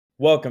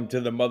Welcome to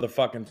the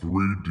motherfucking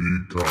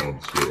 3D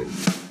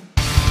concept.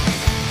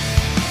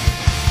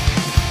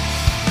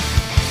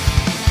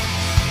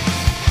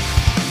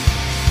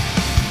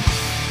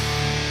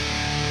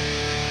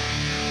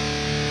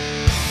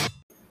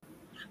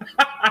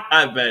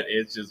 I bet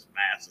it's just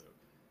massive.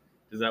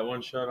 Does that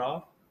one shut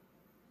off?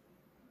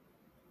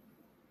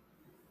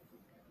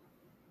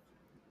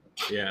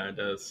 Yeah, it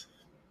does.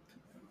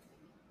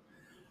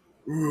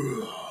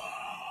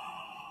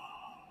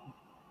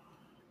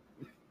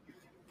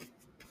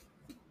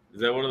 Is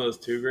that one of those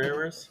 2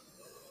 grammars?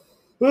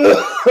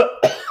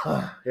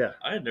 Yeah.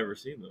 I had never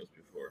seen those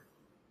before.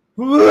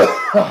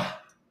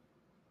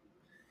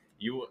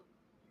 You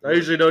I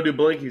usually don't do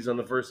blinkies on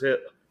the first hit.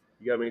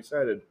 You got me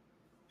excited.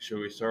 Should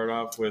we start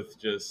off with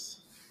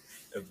just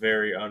a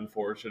very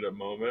unfortunate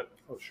moment?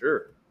 Oh,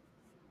 sure.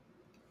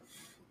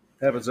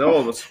 Happens to all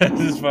of us.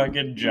 This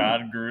fucking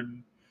John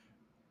Gruden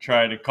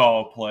tried to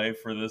call a play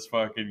for this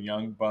fucking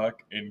young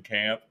buck in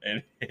camp,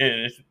 and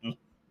Green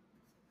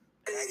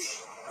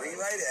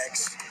right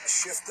X,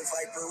 shift the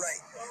Viper right.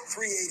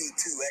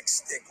 382 X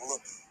stick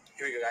looky.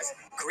 Here we go, guys.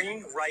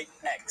 Green right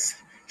X.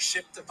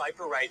 Shift to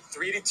Viper right.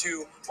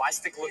 382 Y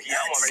stick looky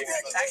on one. Ready?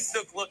 X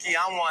stick looky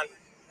on one.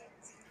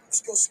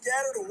 Let's go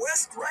scatter to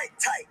west right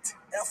tight.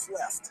 F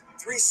left.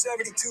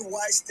 372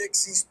 Y stick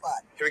C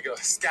spot. Here we go.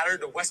 Scatter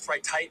to west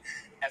right tight.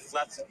 F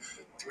left.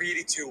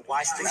 382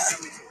 Y stick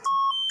C.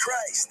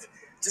 Christ.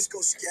 Just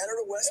go scatter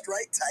to west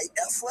right tight.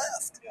 F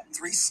left.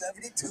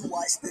 372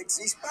 Y stick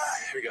C spot.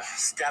 Here we go.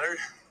 Scattered.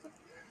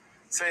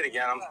 Say it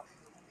again.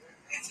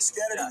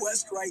 Scatter to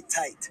west right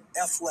tight.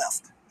 F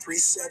left.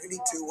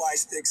 372 Y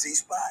stick Z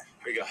spot.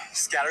 Here we go.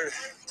 Scattered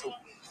to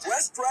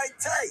West right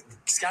tight.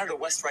 Scatter to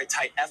west right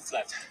tight. F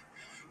left.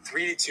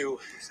 382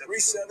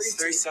 372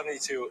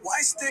 372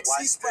 Y stick Y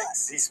C stick spot.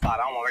 Z spot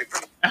on one. Ready?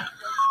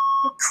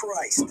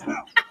 Christ. No.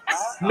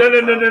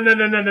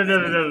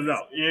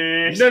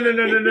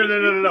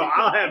 Yeah. No.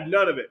 I'll have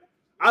none of it.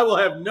 I will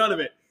have none of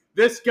it.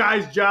 This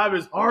guy's job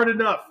is hard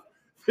enough.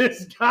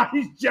 This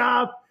guy's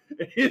job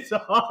is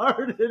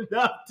hard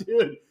enough,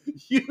 dude.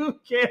 You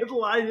can't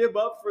line him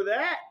up for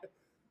that.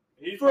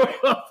 For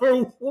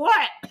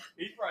what?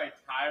 he's probably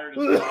tired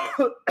as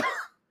fuck.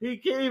 He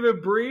can't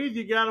even breathe.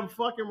 You got him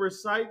fucking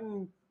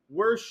reciting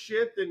worse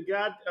shit than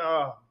God.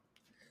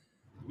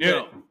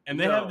 Yeah, and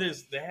they No. have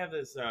this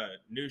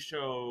new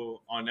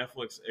show on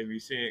Netflix. Have you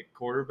seen it?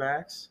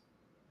 Quarterbacks.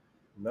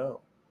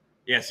 No.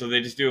 Yeah, so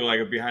they just do like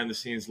a behind the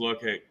scenes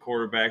look at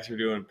quarterbacks. They're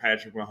doing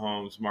Patrick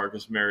Mahomes,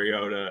 Marcus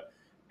Mariota,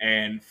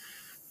 and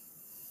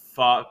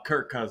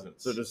Kirk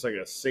Cousins. So just like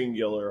a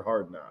singular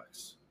Hard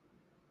Knocks.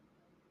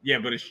 Yeah,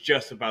 but it's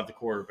just about the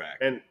quarterback.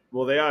 And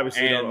well, they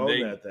obviously And don't own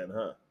they- that then,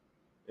 huh?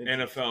 The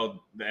NFL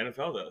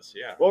does,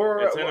 yeah. Well,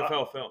 It's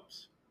NFL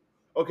films.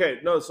 Okay,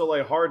 no, so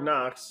like Hard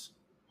Knocks.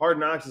 Hard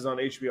Knocks is on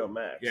HBO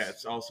Max. Yeah,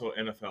 it's also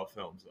NFL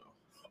films though.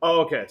 Oh,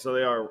 okay. So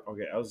they are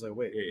okay. I was like,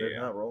 wait, Yeah, they're yeah.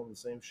 not rolling the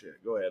same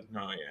shit. Go ahead.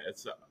 No, yeah,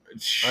 it's.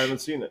 I haven't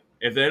seen it.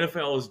 If the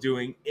NFL is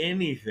doing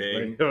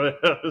anything,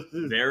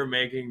 they're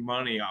making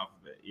money off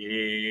of it.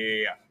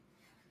 Yeah.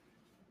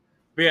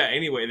 But yeah,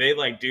 anyway, they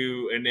like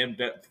do an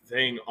in-depth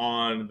thing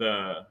on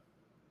the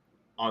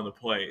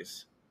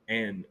plays,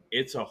 and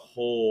it's a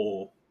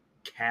whole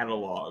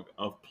catalog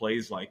of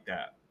plays like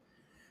that.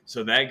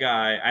 So that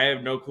guy, I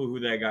have no clue who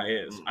that guy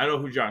is. I know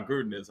who John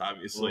Gruden is,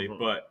 obviously,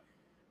 but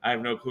I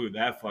have no clue who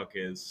that fuck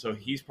is. So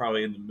he's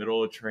probably in the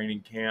middle of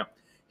training camp.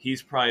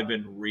 He's probably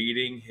been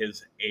reading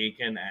his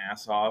aching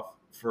ass off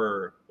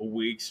for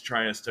weeks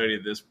trying to study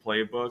this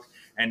playbook.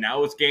 And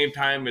now it's game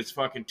time. It's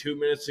fucking 2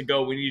 minutes to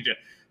go. We need to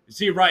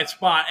see right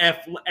spot,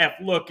 F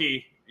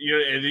looky,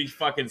 and he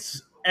fucking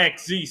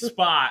XZ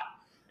spot.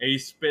 And he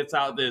spits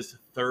out this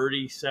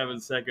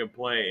 37-second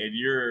play, and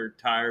you're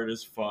tired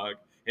as fuck.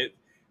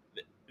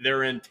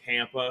 They're in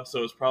Tampa,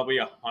 so it's probably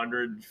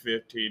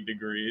 115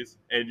 degrees,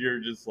 and you're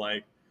just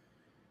like,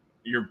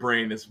 your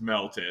brain is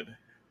melted.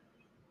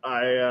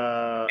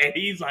 And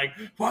he's like,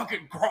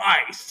 fucking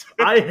Christ.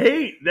 I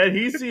hate that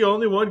he's the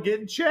only one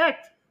getting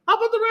checked. How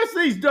about the rest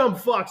of these dumb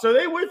fucks? Are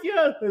they with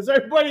you? Is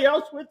everybody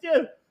else with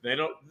you? They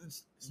don't.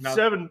 It's not,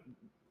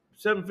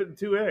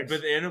 752X.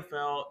 But the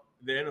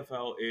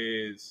NFL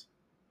is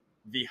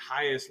the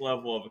highest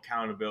level of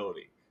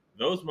accountability.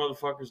 Those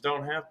motherfuckers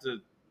don't have to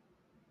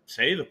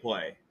say the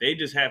play. They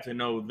just have to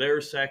know their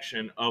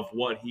section of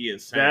what he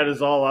is saying. That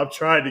is all I'm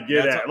trying to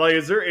get That's at. all- Like,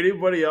 is there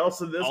anybody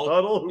else in this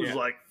huddle who's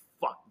like,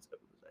 fuck?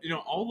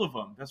 All of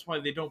them. That's why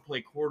they don't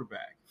play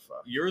quarterback.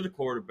 Fuck. You're the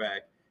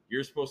quarterback.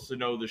 You're supposed to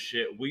know the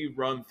shit. We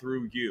run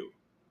through you.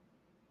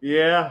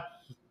 Yeah.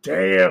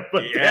 Damn,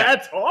 but Yeah.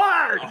 that's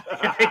hard.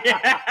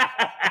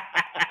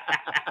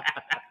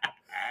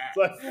 It's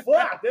like,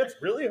 fuck, that's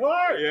really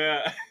hard.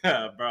 Yeah,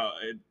 bro.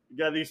 You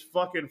got these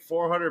fucking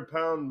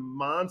 400-pound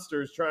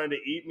monsters trying to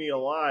eat me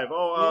alive.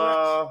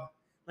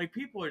 Like,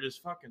 people are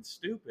just fucking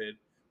stupid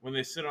when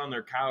they sit on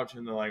their couch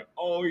and they're like,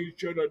 oh, you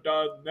should have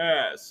done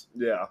this.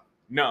 Yeah.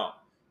 No.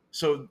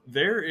 So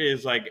there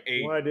is like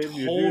a Why didn't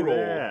you total. do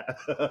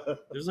that?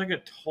 There's like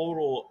a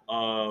total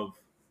of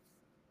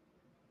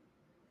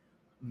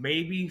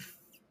maybe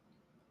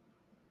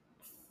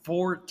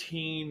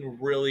 14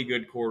 really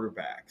good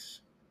quarterbacks.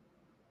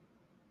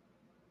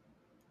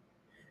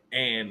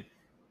 And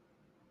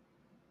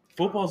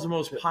football is the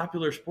most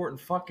popular sport in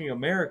fucking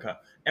America.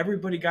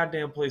 Everybody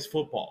goddamn plays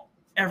football.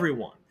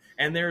 Everyone.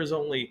 And there is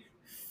only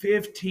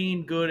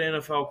 15 good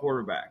NFL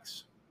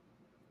quarterbacks.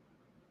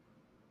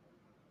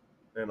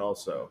 And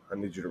also, I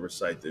need you to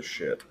recite this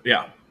shit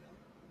Yeah.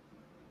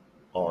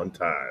 on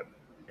time.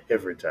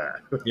 Every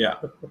time. Yeah.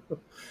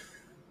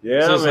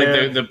 Yeah, so it's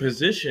man. like the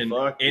position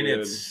Fuck, in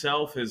dude.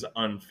 itself is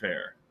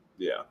unfair.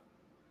 Yeah.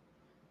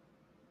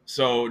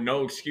 So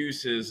no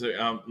excuses.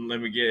 Let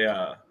me get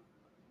a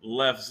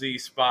left Z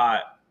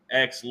spot,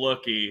 X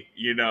looky,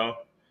 you know.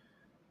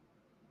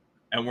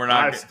 And we're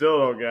not. I still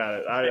don't got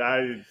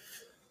it.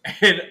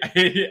 And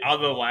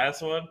on the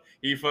last one,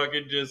 he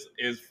fucking just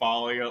is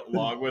following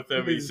along with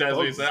him. He said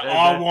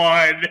on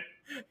one.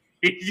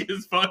 He's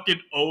just fucking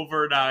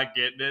over not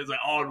getting it. It's like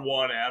on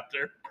one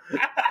after.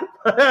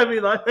 I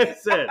mean, like I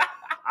said,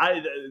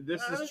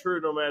 this is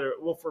true no matter,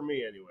 well, for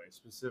me anyway,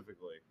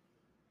 specifically.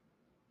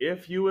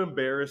 If you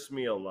embarrass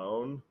me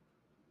alone,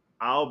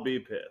 I'll be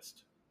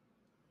pissed.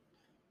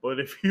 But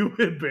if you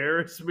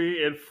embarrass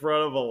me in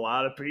front of a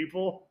lot of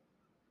people,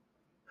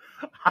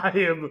 I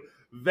am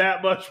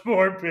that much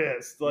more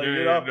pissed. Like,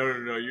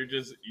 no. You're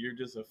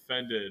just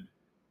offended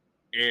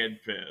and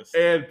pissed.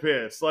 And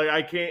pissed. Like,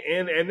 I can't,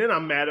 and then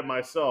I'm mad at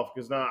myself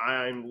because now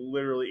I'm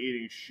literally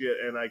eating shit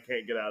and I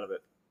can't get out of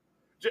it.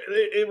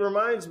 It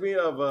reminds me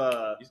of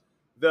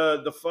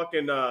the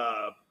fucking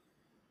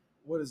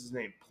what is his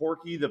name?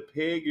 Porky the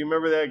Pig. You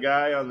remember that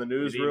guy on the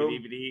newsroom?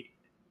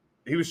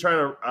 He was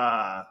trying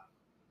to.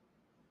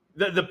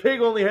 The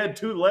pig only had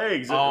 2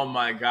 legs. Oh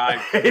my god,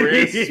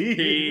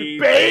 crispy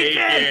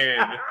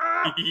bacon!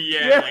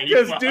 Yeah,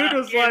 because dude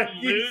was like,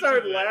 he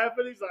started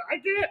laughing. He's like, I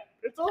can't.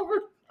 It's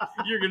over.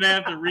 You're gonna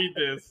have to read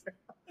this.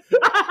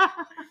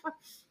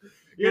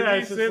 Yeah,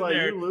 it's just like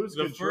you lose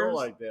control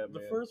like that,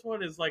 man. The first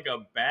one is like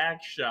a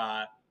back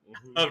shot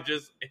of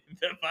just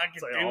the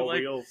fucking like dude, like,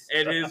 wheels.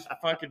 and his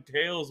fucking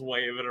tail's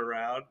waving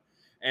around.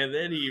 And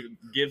then he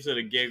gives it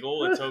a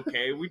giggle. It's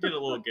okay. We did a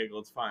little giggle.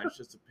 It's fine. It's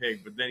just a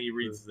pig. But then he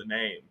reads the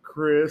name.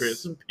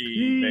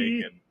 Crispy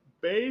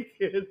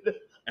Bacon.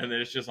 And then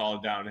it's just all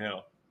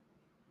downhill.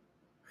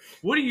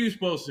 What are you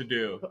supposed to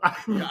do?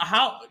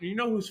 How you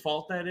know whose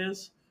fault that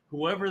is?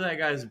 Whoever that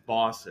guy's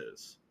boss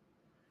is.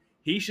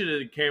 He should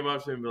have came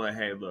up to him and be like,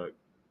 hey, look,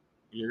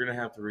 you're going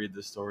to have to read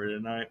this story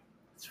tonight.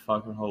 It's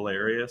fucking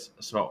hilarious.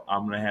 So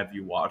I'm going to have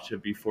you watch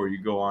it before you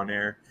go on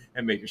air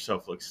and make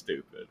yourself look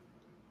stupid.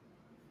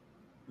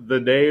 The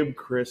name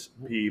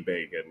Crispy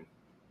Bacon.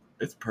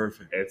 It's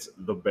perfect. It's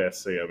the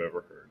best thing I've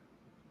ever heard.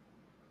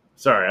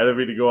 Sorry, I didn't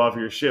mean to go off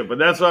your shit, but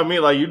that's what I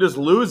mean. Like, you just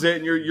lose it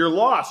and you're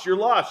lost. You're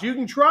lost. You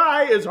can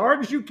try as hard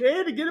as you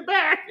can to get it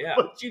back. Yeah.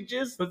 But you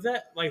just. But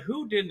that, like,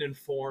 who didn't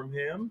inform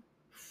him?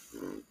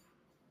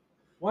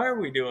 Why are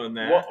we doing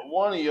that?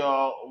 One of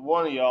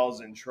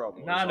y'all's in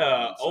trouble. Not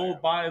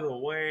by the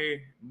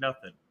way,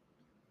 nothing.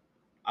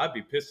 I'd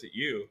be pissed at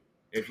you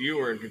if you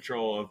were in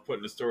control of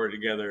putting a story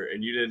together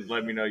and you didn't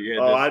let me know you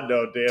had this I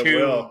know damn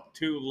well.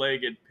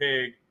 two-legged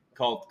pig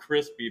called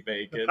Crispy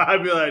Bacon.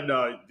 I'd be like,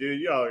 no, dude,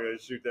 y'all are going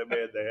to shoot that man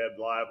in the head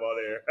live on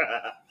air.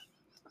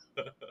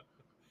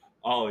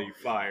 Ollie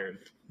fired.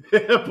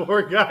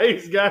 Poor guy,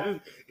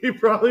 he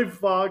probably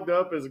fogged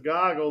up his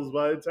goggles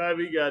by the time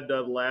he got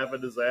done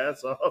laughing his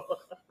ass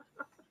off.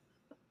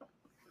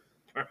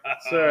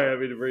 Sorry, I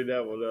mean to bring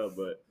that one up,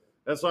 but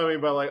that's what I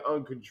mean by like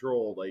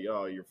uncontrolled. Like,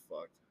 oh, you're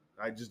fucked.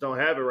 I just don't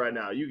have it right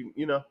now.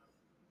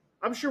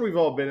 I'm sure we've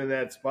all been in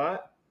that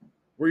spot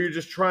where you're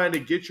just trying to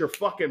get your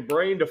fucking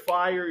brain to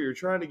fire. You're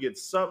trying to get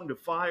something to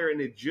fire,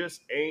 and it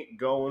just ain't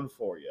going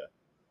for you.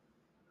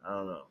 I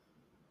don't know.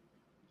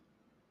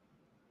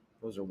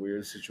 Those are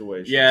weird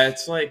situations. Yeah,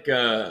 it's like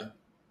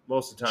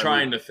most of the time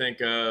trying to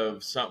think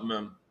of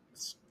something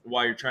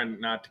while you're trying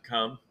not to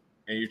come,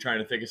 and you're trying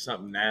to think of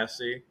something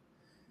nasty.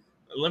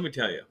 Let me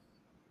tell you,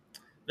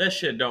 that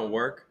shit don't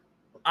work.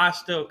 I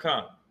still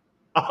come.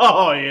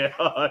 Oh yeah.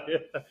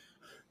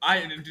 I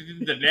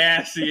did the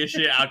nastiest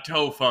shit out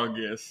toe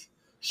fungus.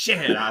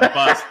 Shit,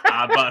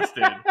 I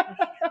busted.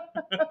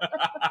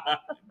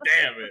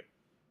 Damn it.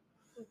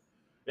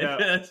 Yeah.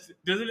 Has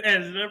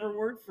it ever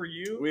worked for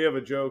you? We have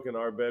a joke in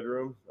our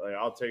bedroom. Like,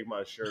 I'll take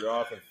my shirt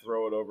off and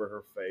throw it over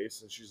her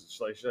face, and she's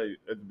like, at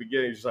the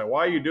beginning, she's like,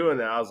 "Why are you doing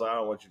that?" I was like, "I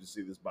don't want you to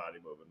see this body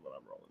moving when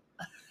I'm rolling."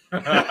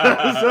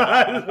 So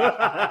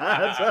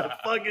I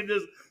fucking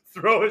just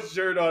throw a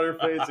shirt on her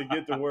face and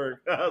get to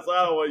work. I was like,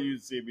 "I don't want you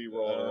to see me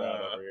rolling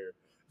around over here."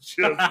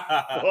 Just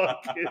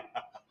fucking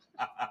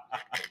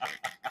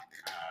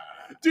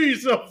do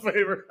yourself a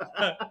favor.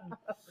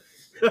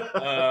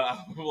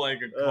 I'm like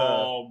a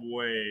calm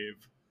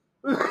wave.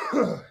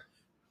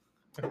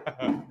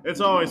 It's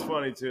always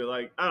funny too.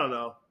 Like, I don't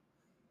know.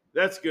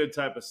 That's good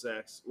type of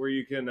sex where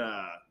you can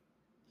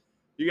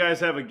you guys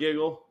have a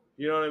giggle,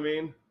 you know what I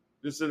mean?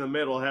 Just in the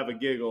middle, have a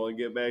giggle and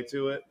get back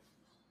to it.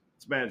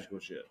 It's magical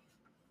shit.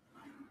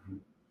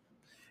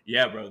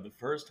 Yeah, bro. The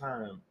first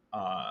time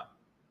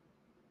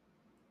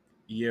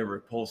you ever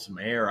pull some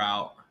air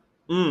out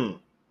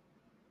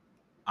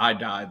I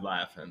died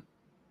laughing.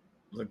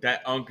 Like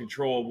that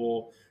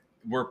uncontrollable.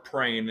 We're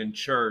praying in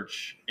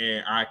church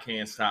and I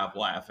can't stop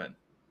laughing.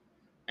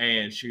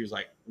 And she was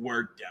like,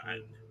 "We're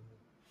done."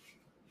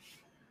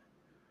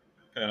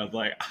 And I was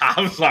like,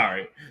 "I'm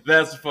sorry.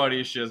 That's the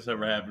funniest shit that's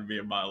ever happened to me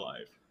in my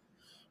life."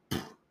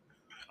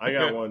 I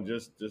got one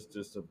just a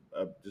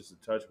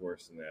touch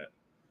worse than that.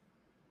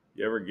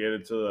 You ever get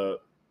into the?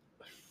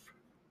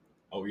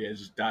 Oh yeah,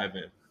 just dive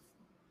in.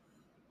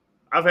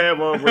 I've had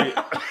one where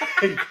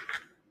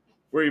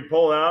where you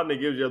pull out and it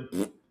gives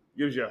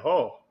you a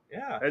oh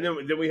Yeah. and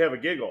then we have a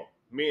giggle.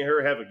 Me and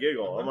her have a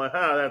giggle. Uh-huh. I'm like,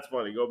 that's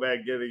funny. Go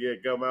back, get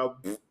it, come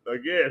out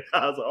again.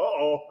 I was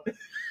like,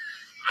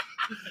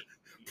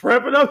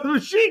 prepping up the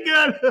machine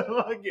gun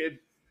again.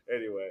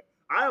 Anyway,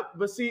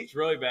 but see, It's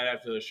really bad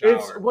after the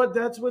shower.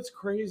 That's what's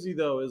crazy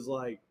though is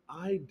like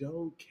I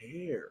don't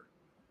care.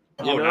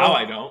 Now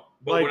I don't.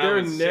 But like when they're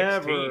I was 16,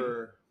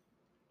 never.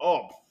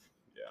 Oh,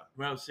 yeah.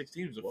 when I was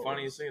 16, it was the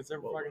funniest thing that's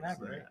ever fucking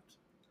happened to me.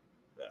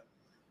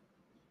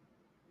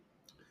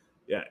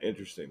 Yeah,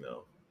 interesting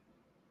though.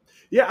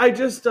 Yeah, I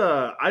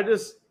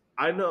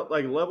know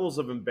like levels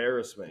of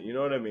embarrassment. You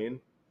know what I mean?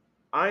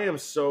 I am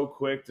so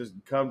quick to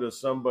come to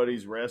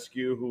somebody's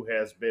rescue who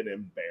has been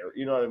embarrassed.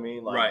 You know what I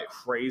mean? Like Right.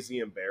 crazy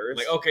embarrassed.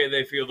 Like, okay,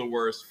 they feel the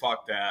worst.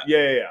 Fuck that.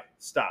 Yeah.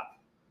 Stop.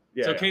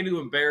 Yeah, It's okay to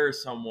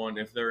embarrass someone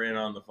if they're in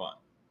on the fun.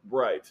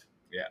 Right.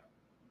 Yeah.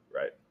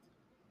 Right.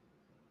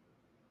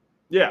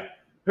 Yeah.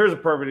 Here's a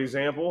perfect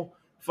example.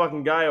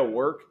 Fucking guy at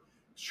work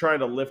is trying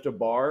to lift a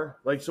bar.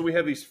 Like, so we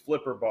have these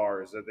flipper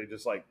bars that they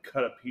just like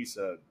cut a piece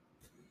of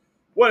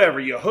whatever.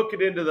 You hook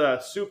it into the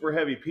super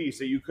heavy piece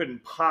that you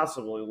couldn't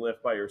possibly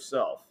lift by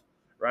yourself.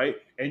 Right.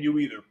 And you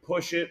either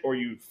push it or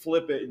you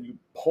flip it and you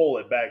pull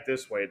it back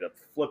this way to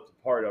flip the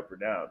part up or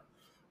down.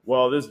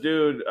 Well, this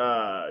dude,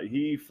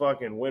 he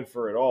fucking went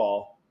for it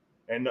all.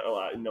 And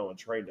no one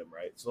trained him,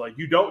 right? So, like,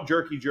 you don't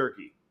jerky.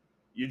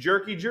 You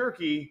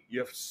jerky,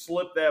 you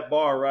slip that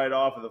bar right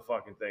off of the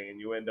fucking thing, and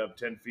you end up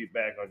 10 feet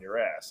back on your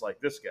ass, like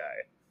this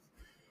guy.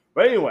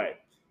 But anyway,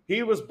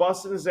 he was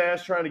busting his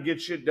ass trying to get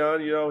shit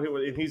done, you know,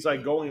 and he's,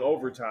 like, going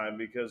overtime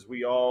because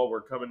we all were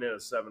coming in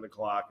at 7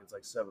 o'clock. It's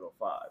like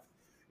 7:05,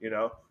 you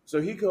know?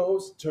 So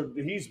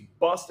he's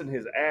busting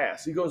his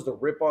ass. He goes to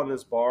rip on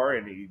this bar,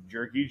 and he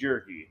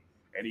jerky.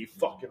 And he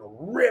fucking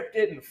ripped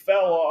it and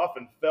fell off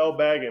and fell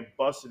back and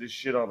busted his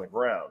shit on the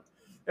ground.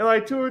 And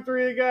like 2 or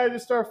 3 of the guys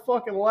just start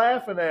fucking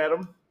laughing at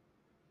him.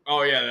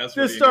 Oh yeah, that's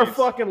what just start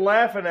fucking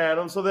laughing at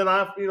him. So then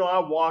I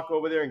walk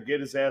over there and get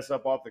his ass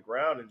up off the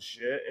ground and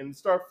shit and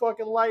start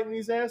fucking lighting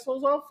these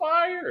assholes on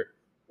fire.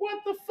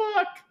 What the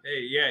fuck?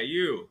 Hey, yeah,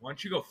 you. Why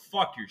don't you go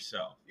fuck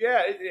yourself?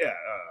 Yeah, man.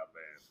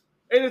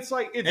 And it's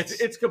like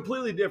it's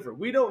completely different.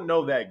 We don't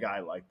know that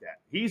guy like that.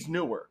 He's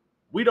newer.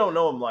 We don't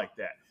know him like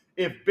that.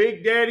 If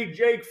Big Daddy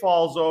Jake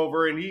falls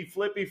over and he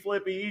flippy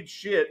eats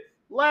shit,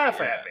 laugh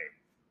at me.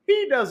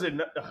 He doesn't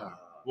know.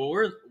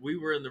 Well, we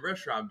were in the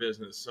restaurant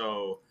business,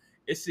 so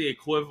it's the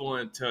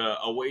equivalent to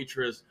a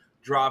waitress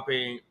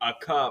dropping a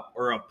cup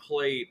or a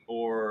plate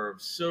or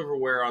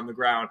silverware on the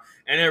ground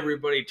and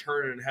everybody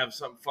turning and have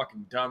something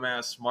fucking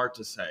dumbass smart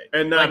to say.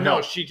 And not help.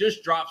 No, she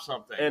just dropped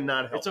something. And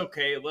not help. It's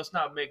okay. Let's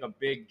not make a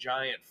big,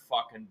 giant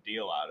fucking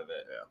deal out of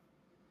it. Yeah.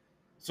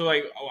 So,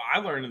 like, I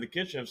learned in the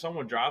kitchen, if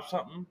someone drops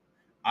something,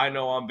 I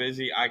know I'm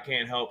busy. I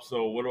can't help.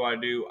 So what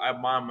do? I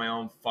mind my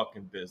own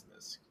fucking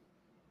business.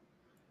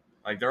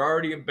 Like, they're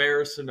already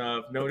embarrassed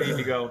enough. No need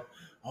to go,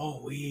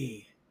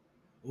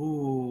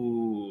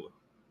 ooh.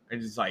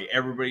 And it's like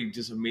everybody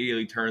just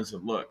immediately turns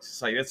and looks.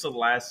 It's like that's the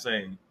last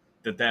thing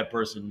that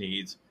person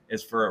needs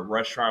is for a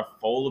restaurant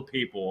full of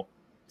people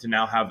to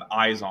now have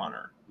eyes on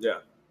her. Yeah.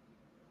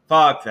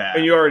 Fuck that.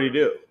 And you already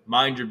do.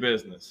 Mind your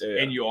business.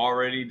 Yeah. And you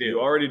already do. You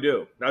already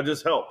do. Now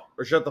just help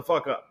or shut the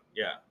fuck up.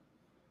 Yeah.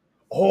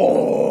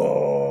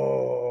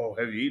 Oh,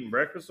 have you eaten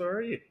breakfast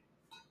already?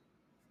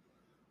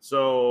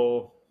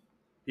 So,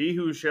 he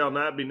who shall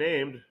not be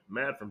named,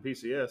 Matt from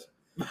PCS.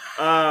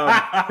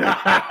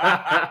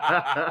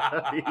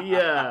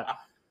 Yeah.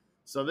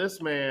 So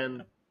this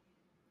man,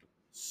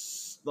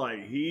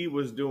 like, he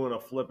was doing a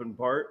flipping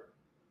part.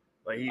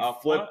 Like he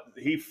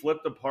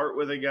flipped a part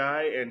with a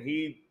guy, and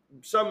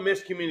some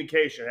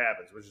miscommunication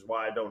happens, which is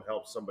why I don't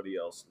help somebody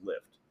else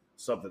lift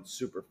something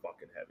super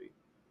fucking heavy.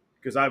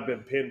 Because I've been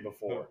pinned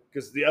before.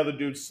 Because the other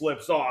dude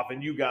slips off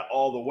and you got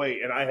all the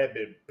weight. And I had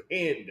been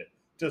pinned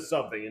to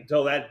something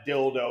until that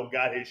dildo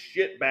got his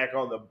shit back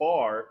on the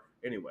bar.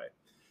 Anyway.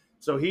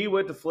 So he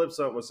went to flip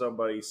something with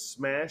somebody,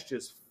 smashed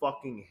his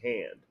fucking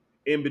hand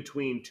in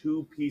between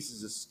two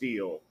pieces of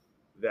steel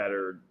that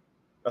are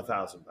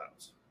 1,000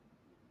 pounds.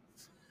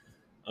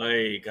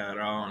 Hey, got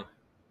on.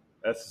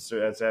 That's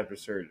after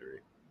surgery.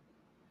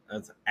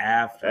 That's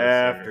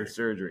after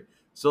surgery.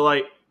 So,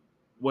 like,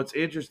 what's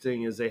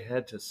interesting is they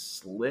had to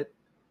slit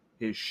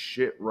his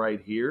shit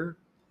right here.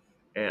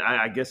 And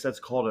I guess that's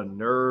called a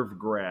nerve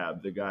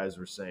grab, the guys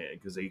were saying,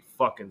 because they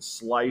fucking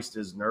sliced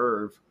his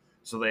nerve.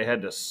 So they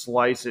had to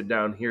slice it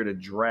down here to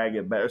drag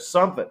it back. Or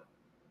something.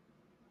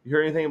 You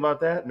hear anything about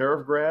that?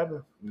 Nerve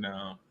grab?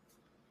 No.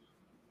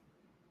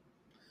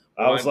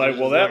 I was like,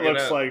 well, that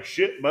looks up. like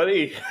shit,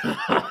 buddy.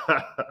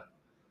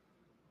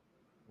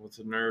 What's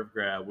a nerve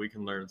grab? We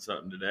can learn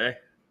something today.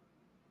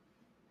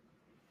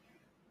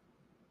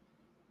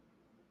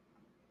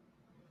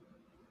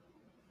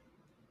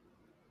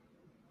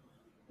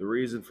 The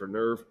reason for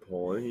nerve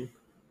pulling.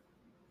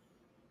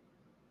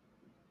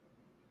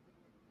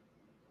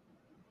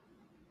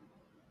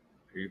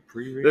 Are you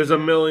pre-reading? There's a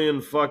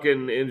million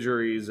fucking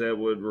injuries that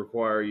would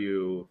require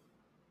you.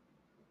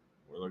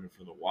 We're looking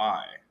for the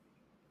why.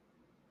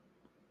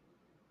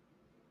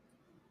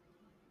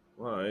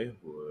 Why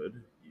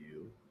would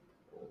you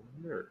pull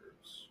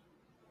nerves?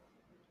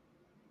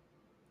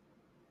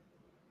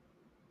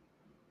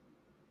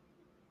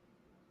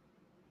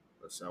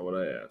 That's not what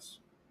I asked.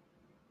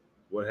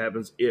 What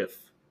happens if?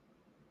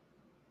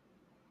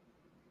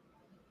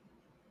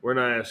 We're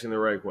not asking the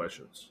right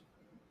questions.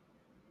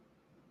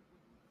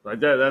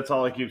 Like that. That's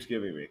all it keeps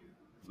giving me.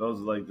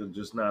 Those are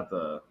just not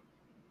the.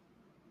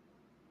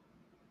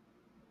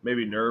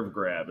 Maybe nerve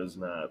grab is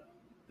not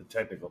the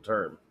technical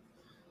term.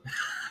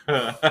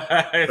 But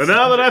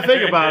now that I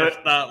think about it,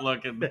 it's not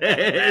looking.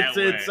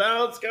 It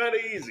sounds kind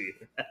of easy.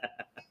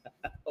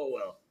 Oh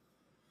well.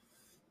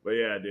 But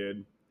yeah,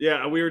 dude.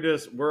 Yeah,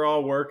 we're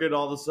all working.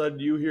 All of a sudden,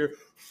 you hear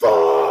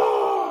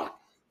fuck,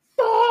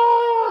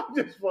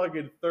 just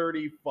fucking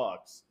 30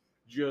 fucks.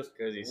 Just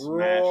because he roar.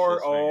 smashed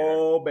his finger.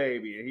 Oh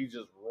baby, and he's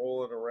just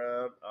rolling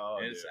around. Oh,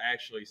 and it's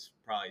actually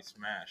probably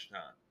smashed,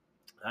 huh?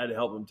 I had to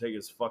help him take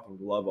his fucking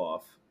glove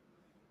off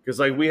because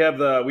we have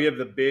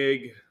the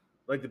big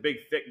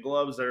thick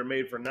gloves that are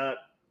made for not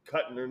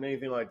cutting or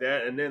anything like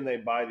that, and then they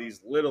buy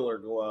these littler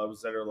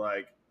gloves that are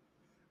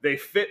they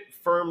fit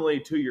firmly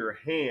to your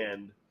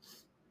hand.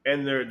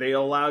 And they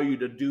allow you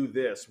to do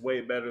this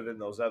way better than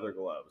those other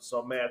gloves.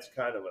 So Matt's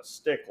kind of a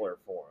stickler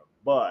for him.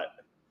 But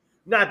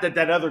not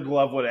that other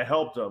glove would have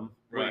helped him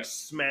when he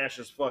smashed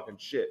his fucking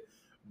shit.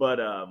 But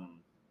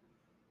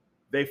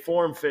they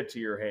form fit to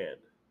your hand.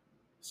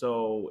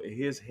 So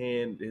his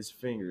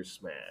finger's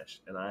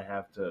smashed. And I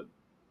have to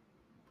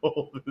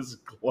pull this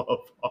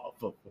glove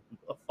off of him.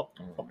 Oh,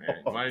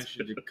 man. Why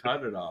should you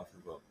cut it off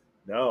of him?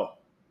 No,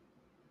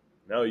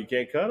 you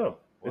can't cut them.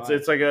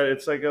 It's like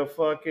a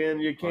fucking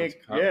you can't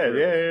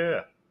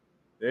yeah.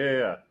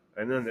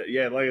 And then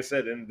like I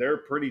said, and they're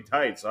pretty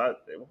tight. So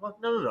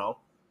no.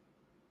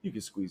 You can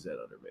squeeze that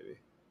under maybe.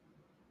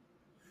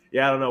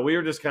 Yeah, I don't know. We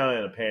were just kind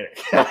of in a panic,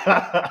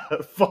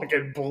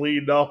 fucking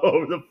bleeding all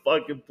over the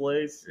fucking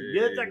place.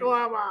 Get the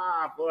glove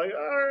off! Like,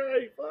 all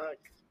right, fuck.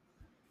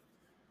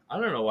 I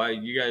don't know why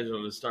you guys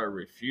want to start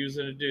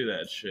refusing to do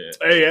that shit.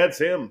 Hey, that's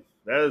him.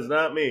 That is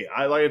not me.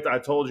 I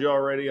told you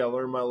already. I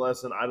learned my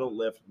lesson. I don't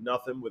lift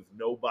nothing with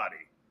nobody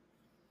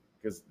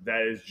because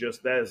that is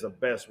the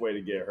best way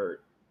to get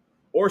hurt.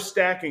 Or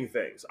stacking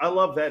things. I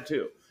love that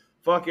too.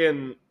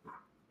 Fucking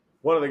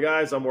one of the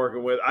guys I'm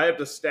working with, I have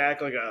to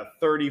stack like a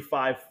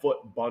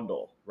 35-foot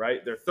bundle,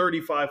 right? They're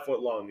 35 foot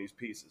long, these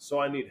pieces. So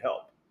I need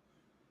help.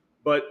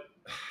 But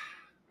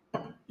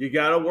you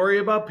got to worry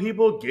about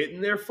people getting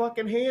their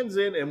fucking hands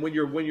in. And when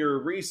you're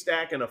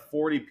restacking a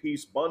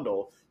 40-piece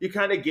bundle, you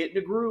kind of get in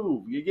the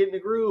groove. You get in the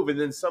groove, and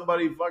then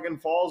somebody fucking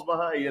falls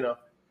behind,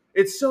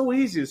 It's so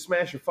easy to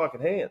smash your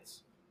fucking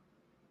hands.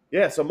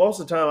 Yeah, so most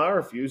of the time I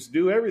refuse to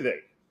do everything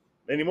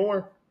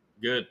anymore.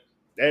 Good.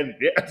 And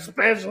yeah,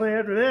 especially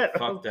after that.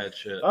 Fuck that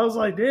shit. I was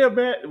like, damn,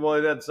 man.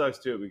 Well, that sucks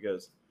too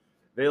because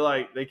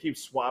they keep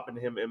swapping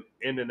him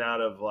in and out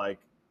of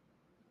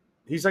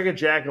he's like a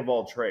jack of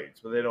all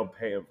trades, but they don't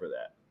pay him for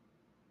that.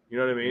 You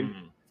know what I mean?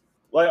 Mm-hmm.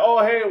 Like,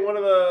 oh hey, one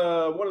of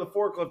the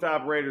forklift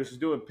operators is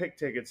doing pick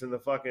tickets in the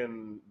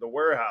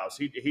warehouse.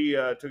 He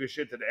took a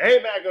shit today. Hey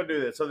Matt, go do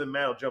this. So then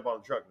Matt will jump on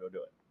the truck and go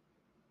do it.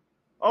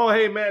 Oh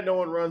hey Matt, no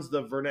one runs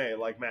the Vernay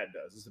like Matt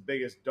does. It's the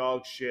biggest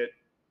dog shit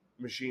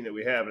machine that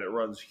we have, and it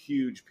runs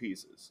huge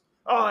pieces.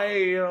 Oh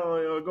hey,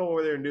 go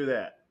over there and do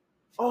that.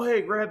 Oh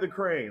hey, grab the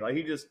crane. Like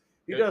he does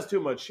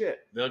too much shit.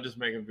 They'll just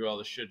make him do all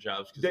the shit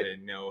jobs because they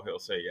know he'll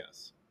say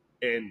yes.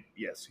 And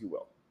yes, he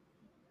will.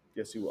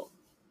 Yes, he will.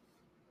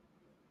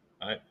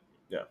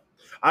 Yeah.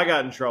 I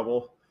got in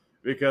trouble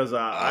because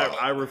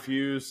I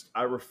refused.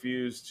 I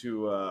refused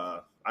to.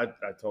 I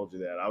told you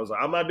that. I was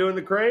like, I'm not doing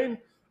the crane.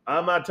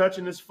 I'm not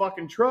touching this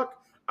fucking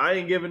truck. I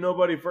ain't giving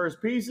nobody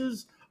first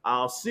pieces.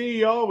 I'll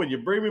see y'all when you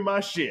bring me my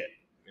shit.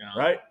 Yeah.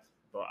 Right?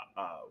 But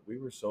we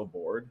were so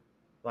bored.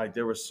 Like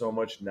there was so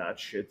much not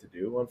shit to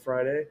do on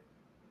Friday.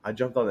 I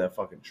jumped on that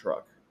fucking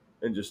truck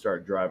and just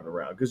started driving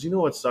around. Because you know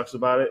what sucks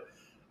about it?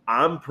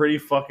 I'm pretty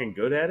fucking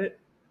good at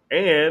it.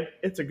 And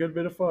it's a good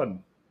bit of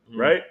fun.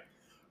 Right?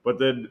 But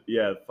then,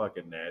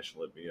 fucking Nash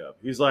lit me up.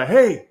 He's like,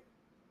 hey,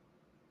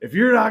 if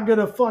you're not going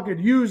to fucking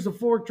use the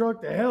fork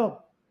truck to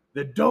help,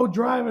 then don't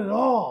drive it at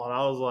all. And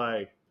I was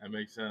like, that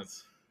makes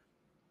sense.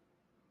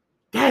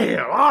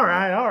 Damn, all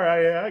right.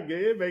 Yeah, I get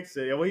it. It makes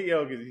sense. Well,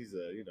 because he's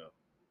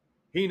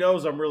he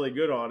knows I'm really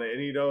good on it, and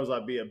he knows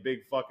I'd be a big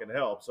fucking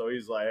help. So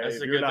he's like, hey,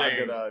 if you're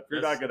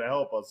not gonna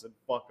help us, then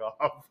fuck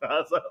off. I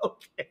was like,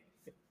 okay.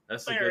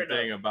 That's the good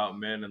thing about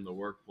men in the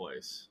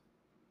workplace.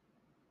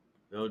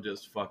 They'll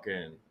just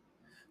fucking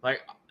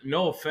Like,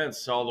 no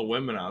offense to all the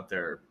women out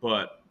there,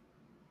 but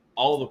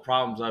all the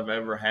problems I've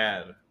ever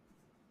had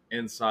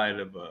inside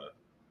of a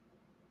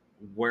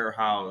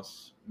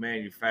warehouse,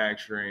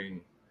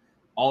 manufacturing,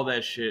 all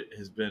that shit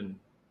has been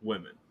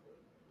women.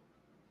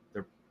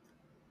 They're,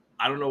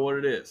 I don't know what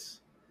it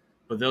is,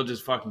 but they'll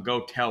just fucking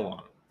go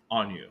tell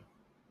on you.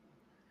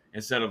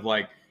 Instead of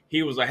like,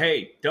 he was like,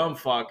 hey, dumb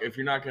fuck, if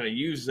you're not going to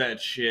use that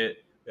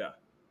shit, Yeah.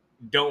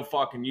 don't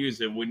fucking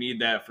use it. We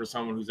need that for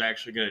someone who's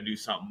actually going to do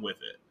something with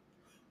it.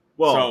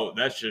 Well, so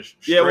that's just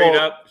straight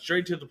up,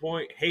 straight to the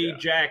point. Hey, yeah.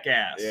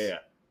 jackass. Yeah.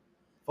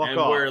 Fuck and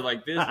off. Where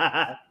like this,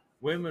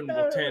 women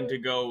will tend to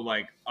go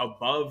like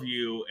above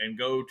you and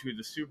go to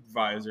the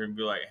supervisor and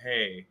be like,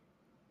 hey,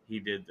 he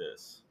did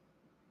this.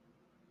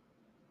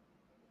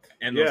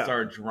 And they'll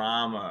start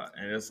drama,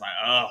 and it's like,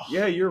 oh.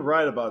 Yeah, you're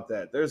right about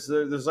that. There's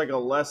like a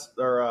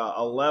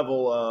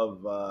level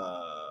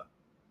of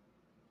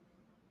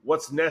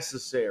what's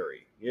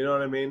necessary. You know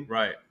what I mean?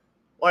 Right.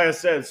 Like I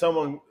said,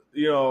 someone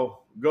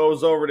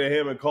goes over to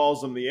him and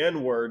calls him the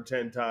N-word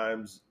 10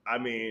 times. I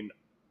mean,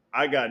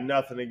 I got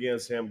nothing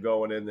against him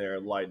going in there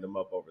and lighting him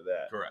up over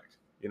that. Correct.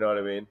 You know what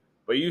I mean?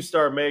 But you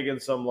start making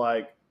some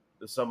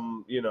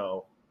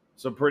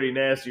pretty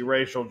nasty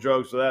racial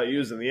jokes without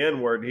using the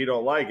N-word and he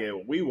don't like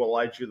it, we will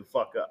light you the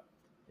fuck up.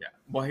 Yeah.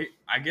 Well,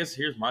 I guess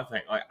here's my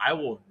thing. Like, I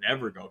will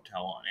never go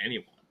tell on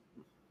anyone.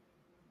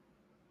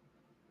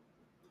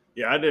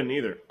 Yeah, I didn't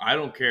either. I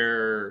don't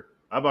care.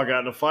 I about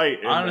got in a fight.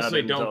 And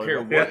honestly, don't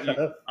care what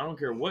I don't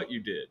care what you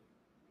did.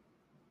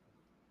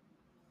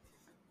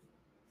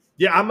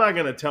 Yeah, I'm not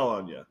gonna tell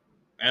on you.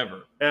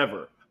 Ever.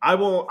 I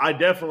won't. I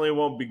definitely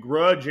won't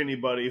begrudge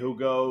anybody who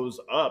goes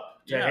up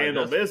to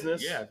handle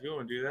business. Yeah, if you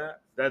want to do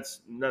that, that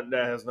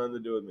has nothing to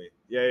do with me.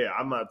 Yeah.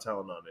 I'm not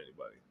telling on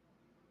anybody.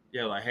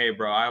 Yeah, like, hey,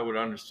 bro, I would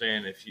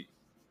understand if you,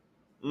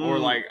 or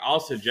like, I'll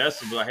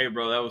suggest it, like, hey,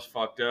 bro, that was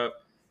fucked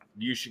up.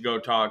 You should go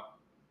talk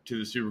to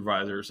the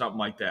supervisor or something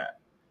like that.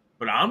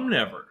 But I'm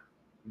never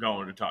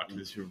going to talk to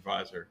the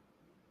supervisor.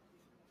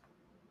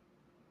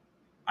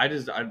 I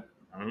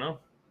don't know.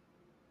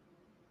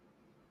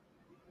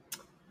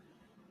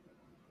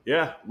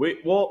 Yeah,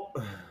 well,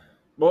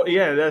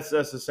 yeah, that's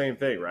the same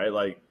thing, right?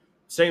 Like,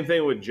 same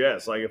thing with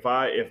Jess. Like,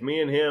 if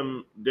me and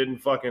him didn't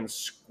fucking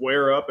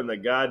square up in the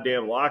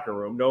goddamn locker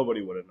room,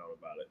 nobody would have known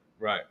about it.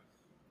 Right.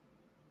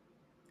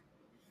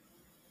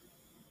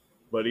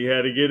 But he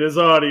had to get his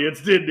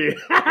audience, didn't he?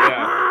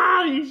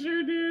 Yeah. He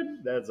sure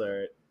did. That's all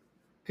right.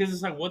 Because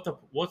it's like,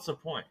 what's the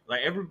point?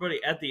 Like, everybody,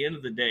 at the end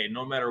of the day,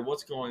 no matter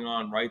what's going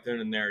on right then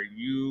and there,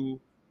 you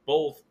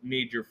both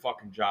need your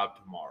fucking job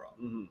tomorrow.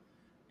 Mm-hmm.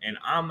 And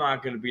I'm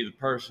not going to be the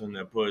person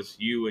that puts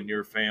you and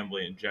your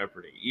family in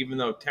jeopardy. Even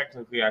though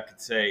technically I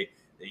could say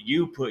that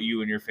you put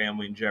you and your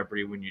family in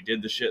jeopardy when you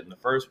did the shit in the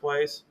first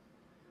place,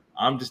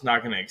 I'm just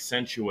not going to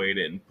accentuate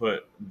it and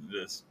put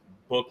this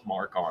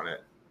bookmark on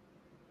it.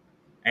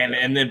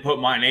 And then put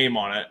my name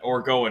on it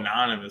or go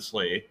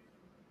anonymously.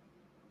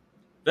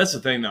 That's the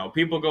thing, though.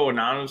 People go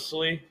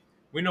anonymously.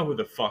 We know who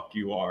the fuck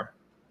you are.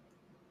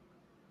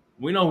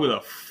 We know who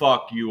the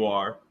fuck you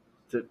are.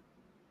 Did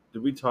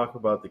we talk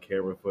about the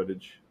camera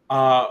footage?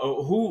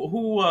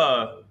 Who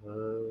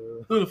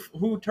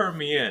turned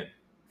me in?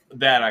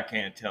 That I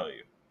can't tell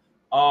you.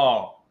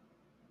 Oh,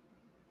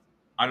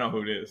 I know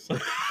who it is. Yeah.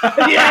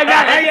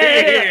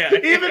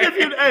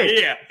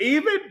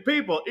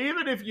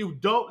 Even if you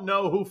don't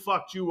know who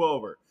fucked you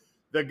over,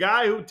 the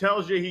guy who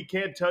tells you he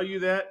can't tell you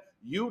that,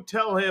 you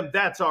tell him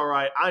that's all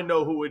right. I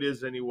know who it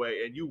is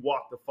anyway, and you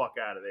walk the fuck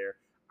out of there.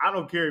 I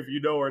don't care if you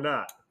know or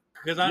not.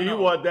 Because I know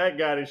you want that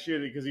guy to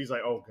shit it because he's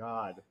like, oh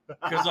God.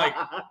 Because like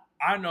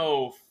I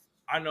know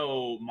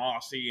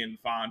Mossy and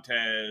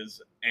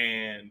Fontes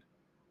and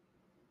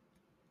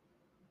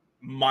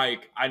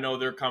Mike. I know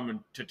they're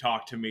coming to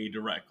talk to me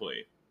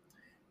directly,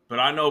 but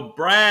I know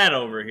Brad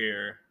over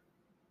here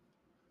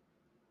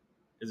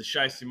is a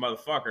shiesty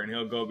motherfucker, and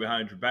he'll go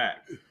behind your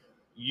back.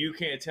 You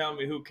can't tell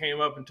me who came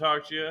up and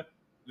talked to you.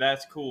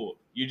 That's cool.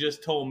 You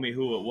just told me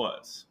who it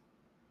was.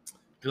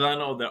 Because I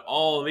know that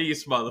all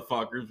these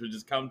motherfuckers would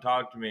just come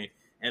talk to me,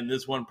 and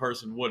this one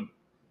person wouldn't.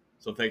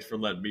 So thanks for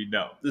letting me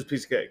know. This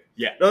piece of cake.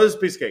 Yeah. No, this is a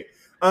piece of cake.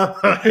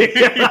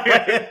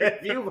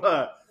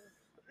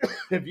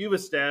 If you've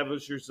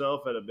established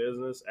yourself at a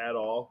business at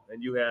all,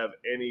 and you have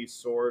any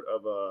sort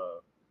of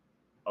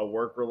a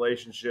work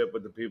relationship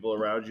with the people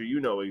around you,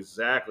 you know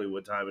exactly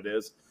what time it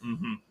is.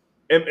 Mm-hmm.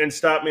 And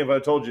stop me if I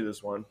told you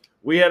this one.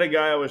 We had a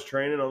guy I was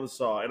training on the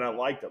saw, and I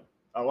liked him.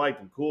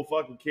 Cool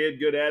fucking kid,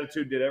 good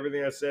attitude, did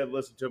everything I said,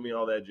 listened to me,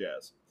 all that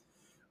jazz.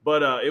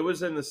 But it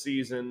was in the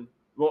season.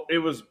 Well, it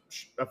was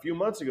a few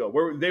months ago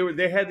where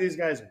they had these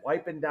guys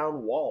wiping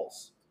down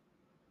walls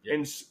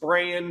and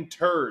spraying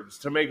turds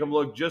to make them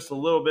look just a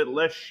little bit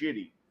less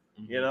shitty,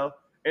 you know?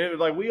 And it was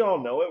like, we all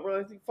know it. We're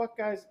like, fuck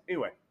guys.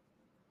 Anyway,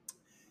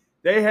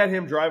 they had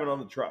him driving on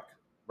the truck,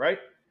 right?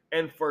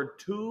 And for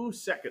 2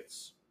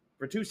 seconds,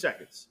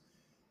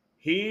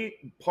 he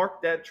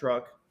parked that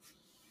truck,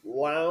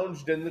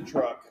 lounged in the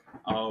truck,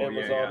 and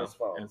was on his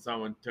phone. And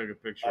someone took a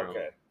picture of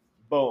it.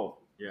 Boom.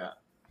 Yeah.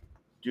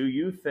 Do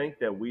you think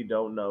that we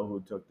don't know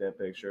who took that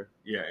picture?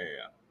 Yeah.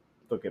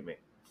 Look at me.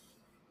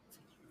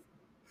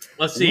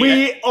 Let's see.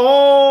 We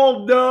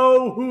all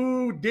know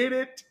who did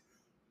it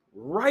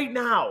right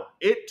now.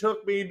 It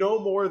took me no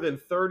more than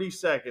 30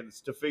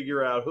 seconds to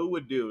figure out who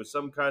would do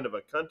some kind of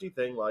a cunty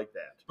thing like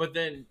that. But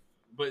then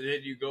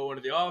you go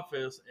into the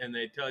office and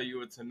they tell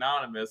you it's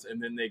anonymous,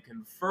 and then they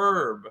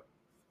confirm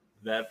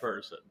that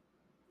person.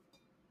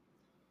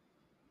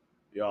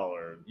 Y'all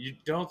are. You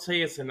don't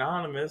say it's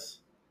anonymous.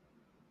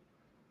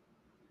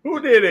 Who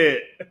did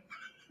it?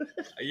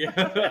 Yeah.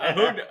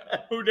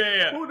 Who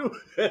dare? Who do?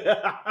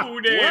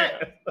 Who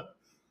dare? What?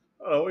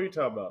 Oh, what are you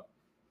talking about?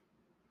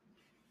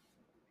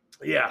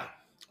 Yeah.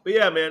 But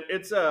yeah, man,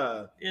 it's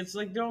It's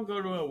like, don't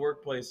go to a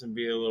workplace and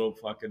be a little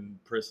fucking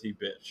prissy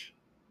bitch.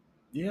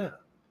 yeah.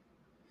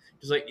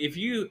 It's like,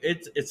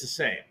 it's the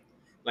same.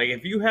 Like,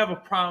 if you have a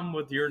problem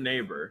with your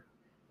neighbor,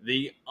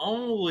 the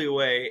only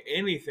way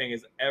anything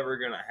is ever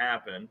going to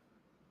happen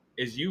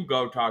is you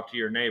go talk to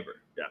your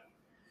neighbor. Yeah.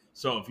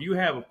 So if you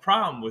have a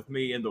problem with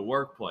me in the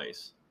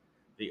workplace,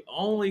 the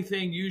only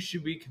thing you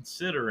should be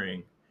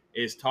considering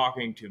is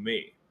talking to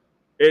me.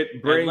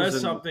 It brings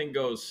Unless something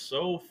goes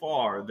so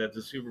far that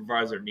the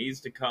supervisor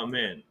needs to come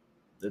in.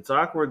 It's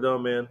awkward though,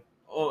 man.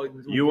 Oh,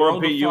 You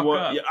want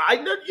yeah, I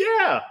know.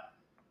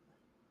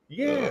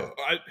 Yeah.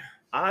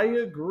 I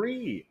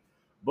agree.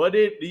 But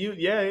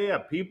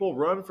people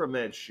run from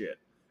that shit.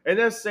 And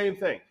that's the same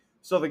thing.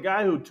 So the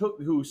guy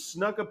who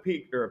snuck a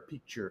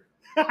picture.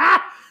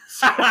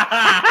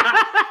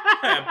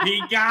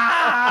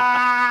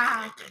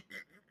 Pika!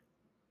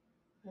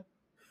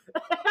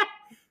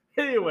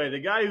 Anyway, the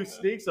guy who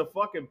sneaks a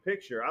fucking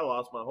picture, I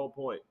lost my whole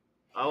point.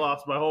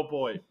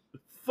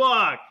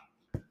 Fuck.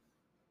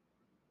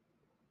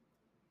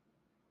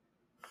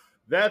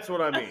 That's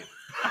what I mean.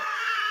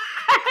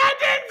 I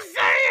didn't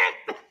say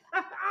it.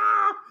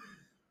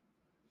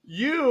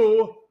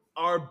 You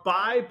are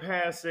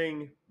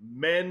bypassing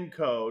man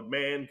code,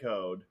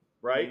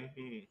 right?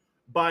 Mm-hmm.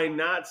 By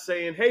not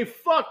saying, "Hey,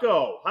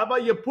 fucko, how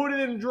about you put it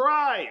in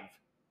drive?"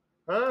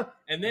 Huh?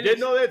 And then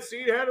Didn't know that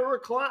seat had a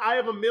recline. I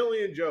have a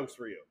million jokes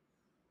for you.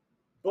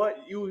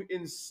 But you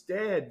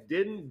instead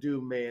didn't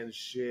do man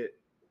shit,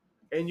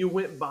 and you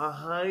went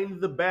behind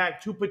the back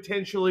to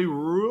potentially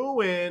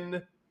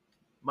ruin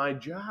my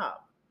job.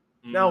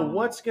 Now,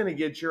 what's going to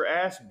get your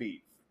ass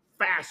beat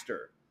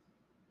faster?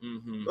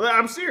 Mm-hmm.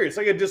 I'm serious.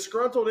 Like a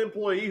disgruntled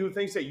employee who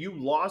thinks that you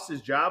lost his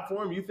job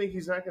for him, you think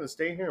he's not going to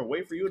stay here and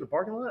wait for you in the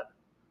parking lot?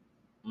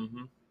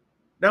 Mm-hmm.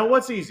 Now,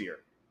 what's easier?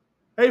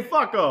 Hey,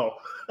 fucko.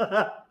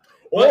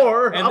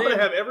 Or I'm going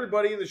to have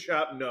everybody in the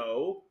shop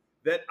know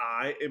that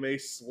I am a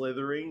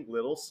slithering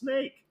little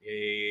snake.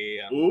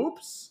 Yeah.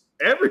 Oops.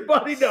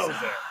 Everybody knows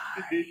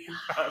it.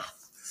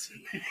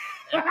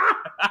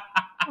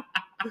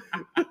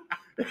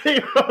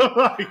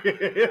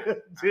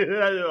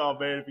 Oh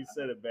man, if he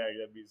said it back,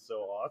 that'd be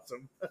so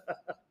awesome.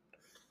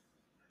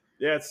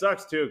 Yeah, it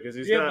sucks too because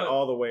he's not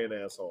all the way an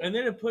asshole. And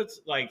then it puts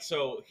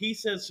so he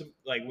said some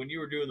when you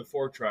were doing the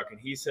fork truck, and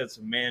he said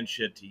some man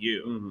shit to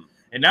you, mm-hmm.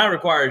 and now it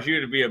requires you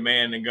to be a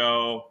man and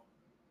go,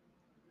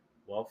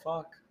 well,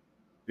 fuck.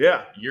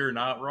 Yeah, you're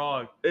not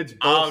wrong. It's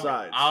both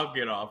sides. I'll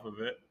get off of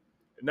it.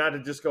 Not to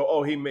just go,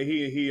 oh, he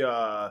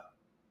critiqued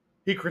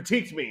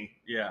me.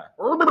 Yeah.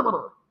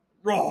 Roar.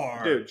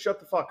 Dude, shut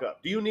the fuck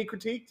up. Do you need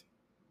critiqued?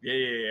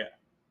 Yeah.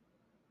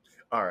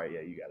 All right,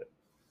 yeah, you got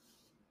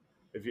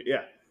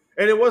it.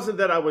 And it wasn't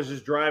that I was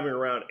just driving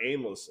around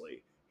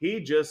aimlessly. He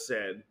just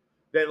said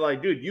that,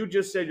 dude, you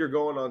just said you're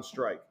going on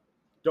strike.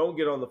 Don't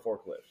get on the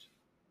forklift.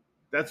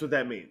 That's what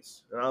that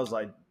means. And I was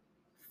like,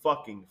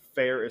 fucking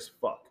fair as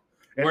fuck.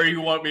 And where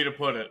you want me to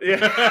put it.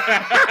 Yeah.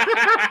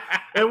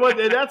 and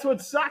that's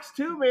what sucks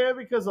too, man,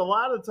 because a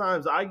lot of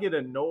times I get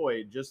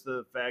annoyed just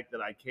the fact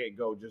that I can't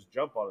go just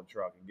jump on a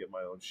truck and get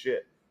my own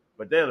shit.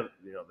 But then,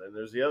 then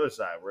there's the other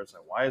side where it's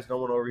like, why is no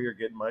one over here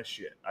getting my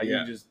shit? But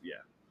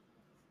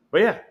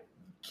yeah,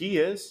 key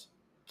is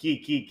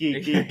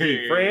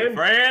key.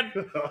 Fran.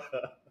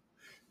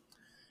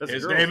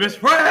 His name is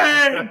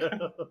Fran.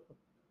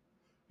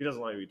 He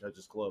doesn't like me to touch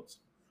his clothes.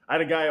 I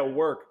had a guy at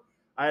work.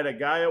 I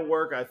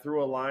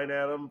threw a line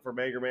at him from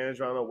anger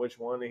management. I don't know which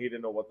one, and he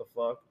didn't know what the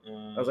fuck.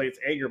 I was like, it's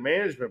anger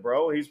management,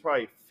 bro. He's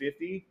probably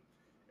 50.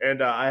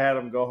 And I had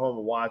him go home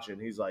and watch it.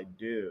 And he's like,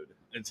 dude,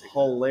 it's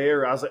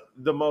hilarious. I was like,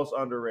 the most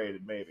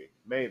underrated, maybe.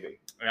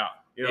 Yeah.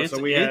 So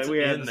we had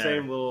the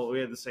same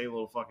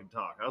little fucking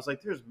talk. I was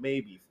like, there's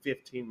maybe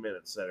 15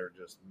 minutes that are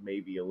just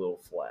maybe a little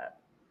flat.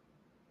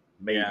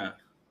 Maybe.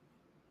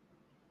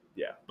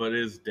 Yeah. But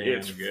it's damn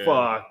it's good.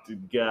 Fucked,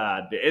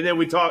 god. And then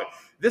we talk.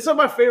 This is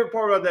my favorite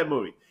part about that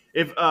movie.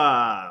 If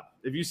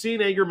you've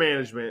seen Anger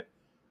Management,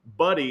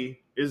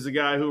 Buddy is the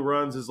guy who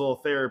runs his little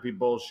therapy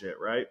bullshit,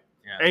 right?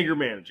 Yeah. Anger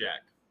Management.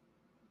 Jack.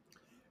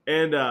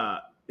 And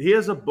he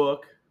has a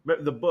book.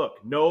 The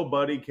book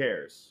Nobody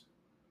Cares.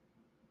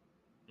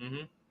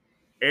 Mm-hmm.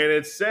 And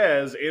it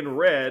says in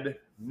red,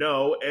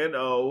 no,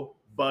 N-O,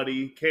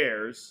 Buddy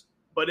Cares.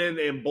 But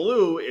in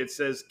blue, it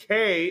says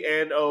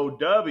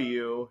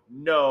K-N-O-W,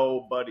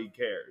 Nobody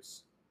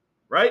Cares.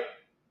 Right?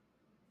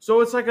 So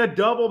it's like a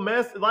double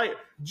mess. Like,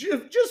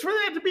 just for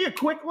that to be a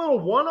quick little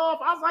one-off,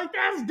 I was like,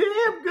 that's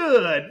damn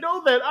good.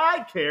 Know that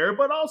I care,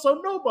 but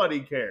also nobody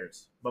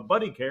cares. But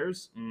Buddy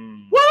cares.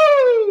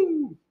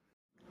 Woo!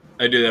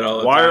 I do that all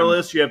the time.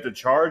 Wireless, you have to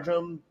charge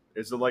them.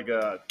 Is it like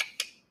a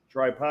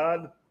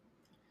tripod? What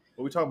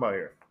are we talking about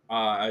here?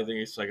 I think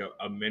it's like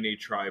a mini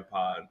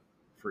tripod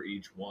for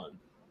each one.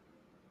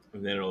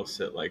 And then it'll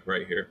sit like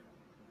right here.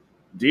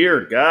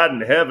 Dear God in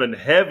heaven,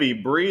 heavy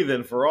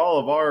breathing for all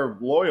of our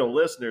loyal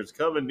listeners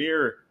coming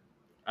near.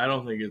 I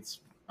don't think it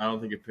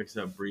picks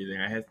up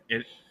breathing. I'm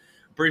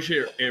pretty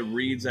sure it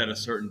reads at a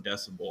certain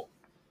decibel.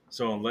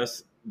 So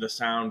unless the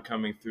sound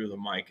coming through the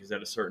mic is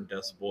at a certain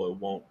decibel, it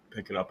won't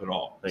pick it up at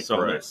all. Thank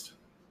Christ.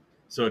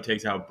 So it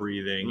takes out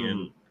breathing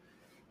and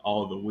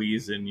all the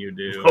wheezing you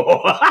do.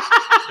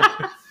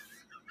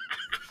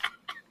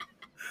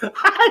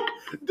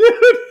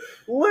 Dude,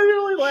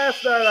 literally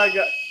last night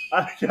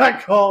I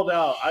got called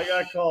out. I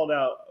got called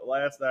out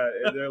last night,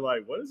 and they're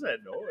like, "What is that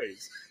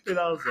noise?" And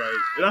I was like,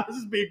 and I was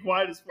just being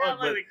quiet as fuck.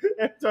 But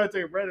every time I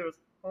took a breath, it was,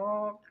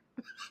 "Oh."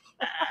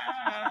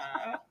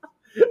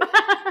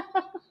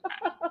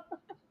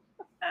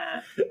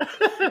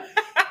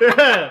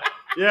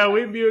 Yeah,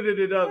 we muted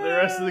it up the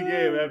rest of the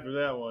game after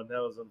that one.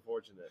 That was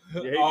unfortunate.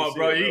 Oh,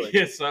 bro, you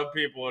get some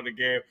people in the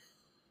game.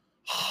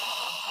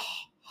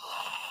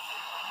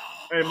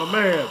 Hey, my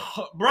man.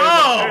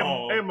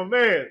 Bro. Hey, my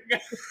man.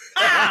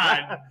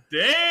 God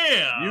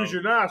damn. Use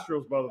your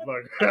nostrils,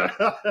 motherfucker.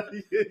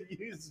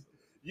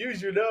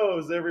 use your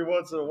nose every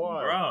once in a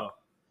while. Bro.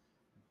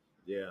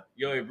 Yeah.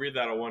 You only breathe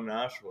out of one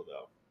nostril,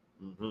 though.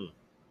 Mm-hmm.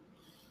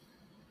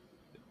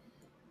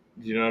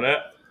 Do you know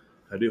that?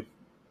 I do.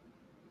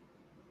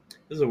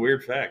 This is a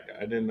weird fact.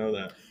 I didn't know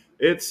that.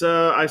 It's,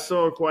 I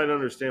still don't quite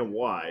understand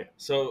why.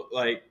 So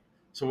what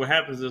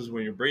happens is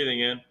when you're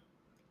breathing in,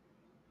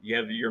 you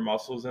have your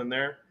muscles in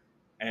there,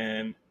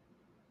 and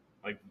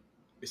like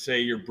say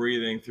you're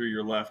breathing through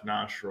your left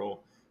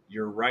nostril,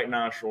 your right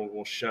nostril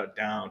will shut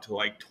down to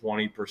like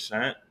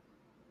 20%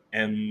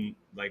 and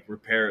like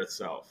repair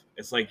itself.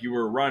 It's like you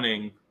were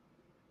running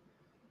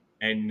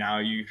and now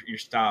you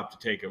stop to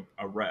take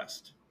a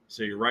rest.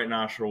 So your right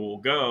nostril will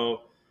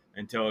go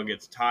until it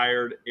gets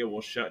tired. It will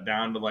shut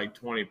down to like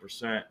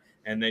 20%,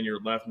 and then your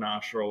left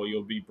nostril,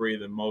 you'll be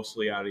breathing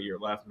mostly out of your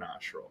left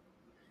nostril.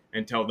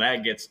 Until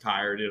that gets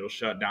tired, it'll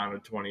shut down to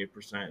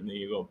 20%, and then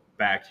you go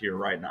back to your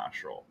right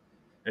nostril.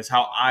 That's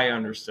how I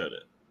understood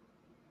it.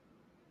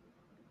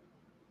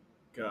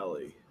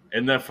 Golly.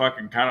 Isn't that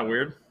fucking kind of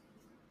weird?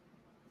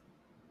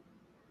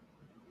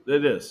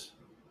 It is.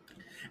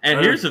 And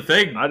here's the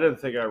thing. I didn't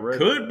think I read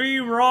Could be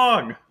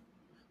wrong,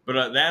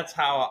 but that's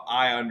how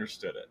I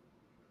understood it.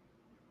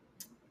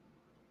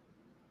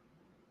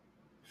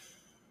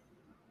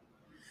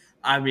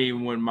 I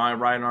mean, when my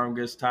right arm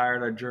gets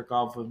tired, I jerk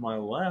off with my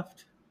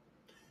left.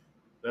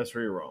 That's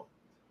where you're wrong.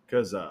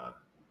 Because I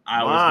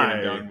was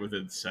getting done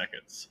within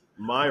seconds.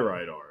 My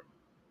right arm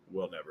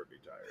will never be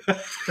tired.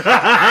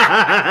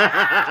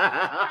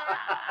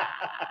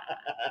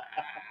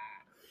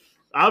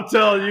 I'm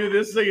telling you,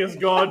 this thing has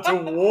gone to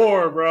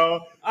war, bro.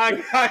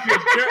 Like,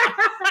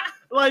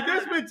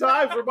 there's been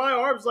times where my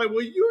arm's like,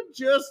 will you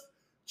just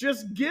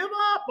give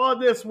up on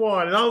this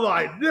one? And I'm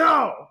like,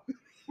 no.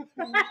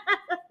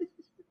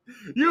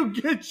 You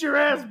get your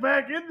ass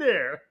back in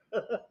there.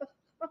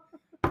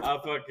 I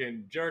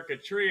fucking jerk a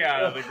tree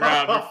out of the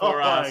ground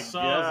before I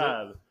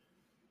saw it.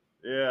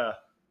 Yeah.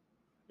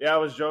 Yeah, I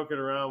was joking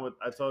around with,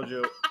 I told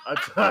you.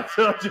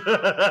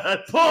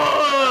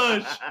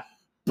 Push!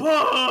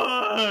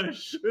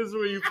 Push! This is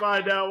where you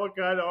find out what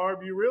kind of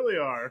arm you really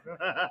are.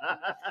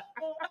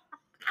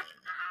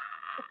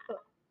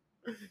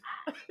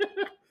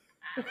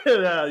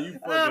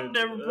 I've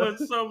never put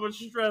so much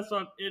stress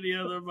on any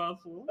other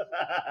muscle.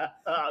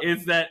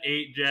 It's that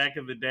 8-jack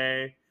of the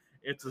day.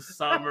 It's a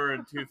summer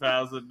in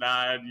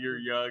 2009. You're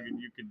young and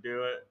you can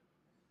do it.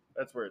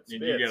 That's where it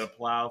spits. And you got to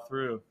plow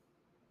through.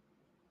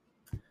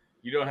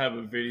 You don't have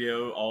a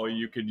video. All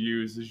you could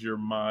use is your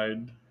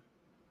mind.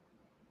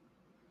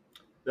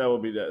 That will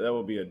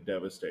be a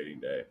devastating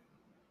day.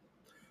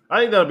 I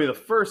think that'll be the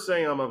first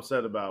thing I'm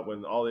upset about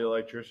when all the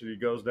electricity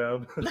goes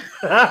down.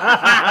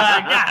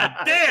 God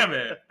damn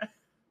it!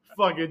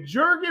 Fucking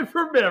jerking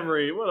from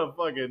memory. What a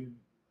fucking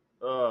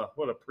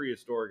what a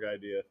prehistoric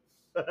idea.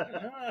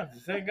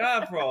 Thank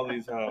God for all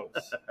these hoes.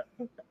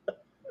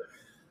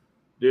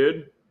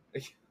 Dude,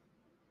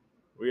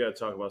 we gotta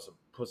talk about some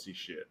pussy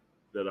shit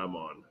that I'm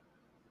on.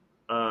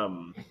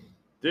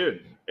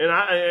 Dude, and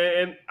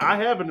I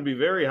happen to be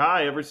very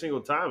high every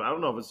single time. I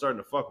don't know if it's starting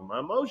to fuck with my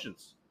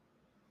emotions.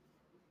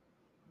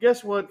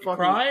 Guess what? You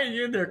crying?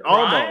 You in there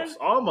crying?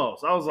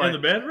 Almost. I was like,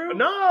 in the bedroom?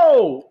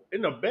 No,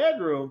 in the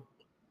bedroom.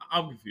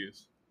 I'm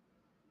confused.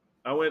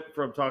 I went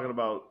from talking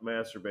about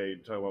masturbating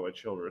to talking about my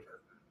children.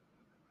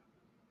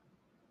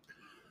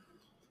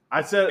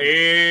 I said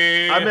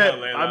I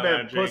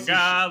meant pussy.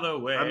 I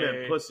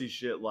meant pussy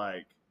shit,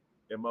 like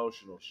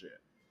emotional shit.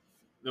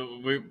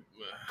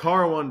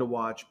 Cara wanted to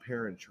watch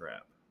Parent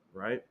Trap,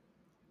 right?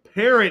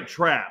 Parent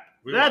Trap.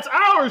 That's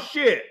our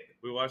shit.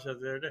 We watched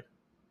that the other day.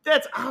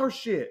 That's our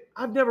shit.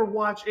 I've never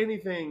watched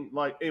anything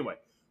like. Anyway,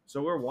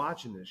 so we're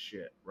watching this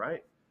shit,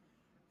 right?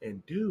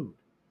 And dude,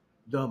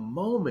 the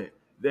moment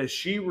that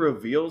she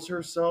reveals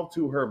herself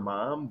to her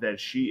mom that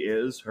she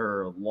is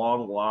her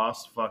long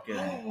lost fucking,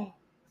 and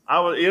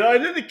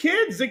then the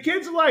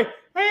kids are like,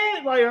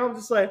 hey, like I'm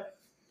just like,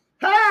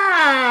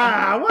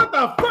 what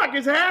the fuck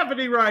is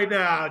happening right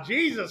now?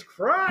 Jesus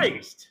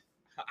Christ!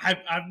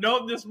 I've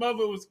known this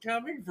moment was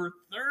coming for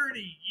 30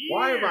 years.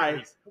 Why am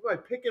I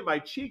picking my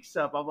cheeks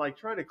up? I'm like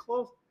trying to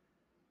close.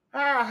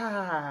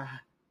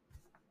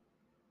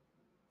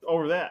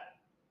 Over that.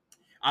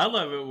 I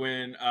love it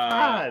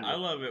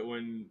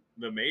when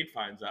the maid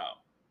finds out.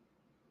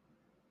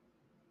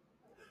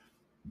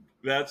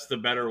 That's the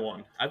better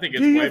one. I think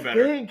it's way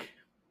better. Think?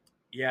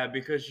 Yeah,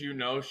 because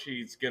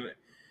she's gonna.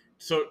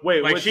 So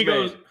wait, like which she maid?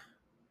 goes.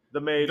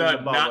 The maid, The and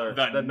the butler,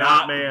 the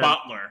not man.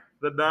 Butler.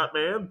 The not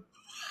man.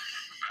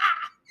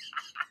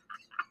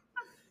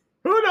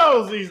 Who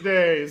knows these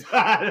days?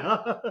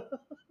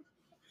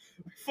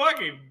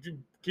 Fucking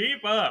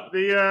keep up.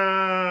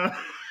 The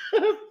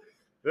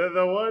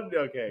one.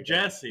 Okay,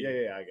 Jesse.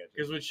 Yeah, I get you.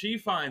 Because when she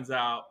finds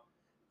out,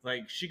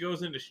 like she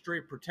goes into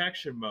straight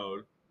protection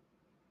mode.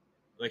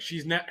 Like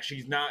she's gonna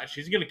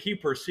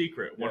keep her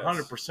secret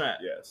 100%.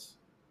 Yes.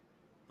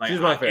 Like she's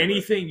my favorite.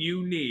 Anything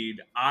you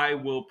need, I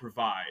will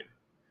provide,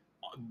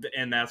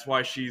 and that's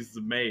why she's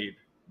the maid.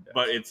 Yes.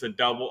 But it's a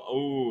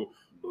double.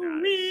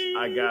 Nice.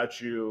 I got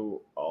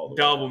you all the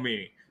double way.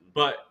 meaning.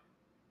 But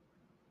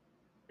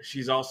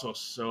she's also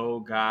so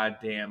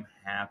goddamn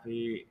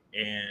happy,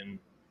 and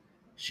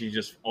she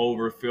just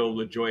overfilled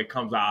with joy. It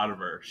comes out of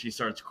her. She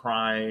starts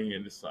crying,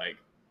 and it's like.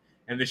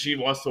 And then she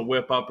wants to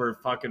whip up her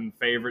fucking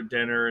favorite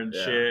dinner and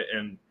shit,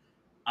 and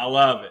I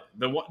love it.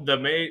 The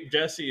maid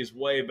Jesse is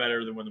way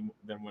better than when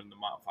the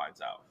mom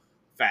finds out.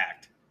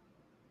 Fact.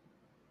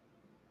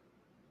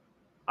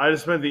 I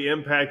just meant the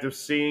impact of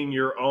seeing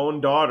your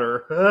own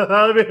daughter.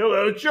 I mean,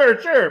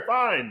 sure,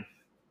 fine.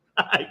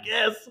 I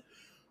guess.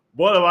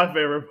 One of my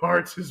favorite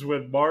parts is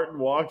when Martin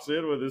walks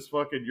in with his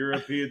fucking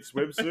European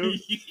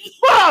swimsuit.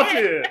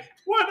 Martin,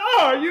 what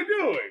are you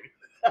doing?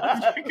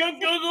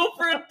 Go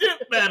for a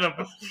dip, madam.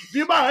 Do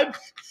you mind?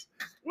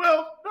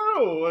 Well,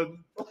 no.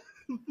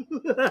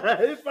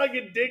 If I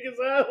can dig his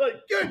out,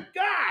 like, good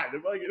God.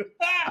 If I can.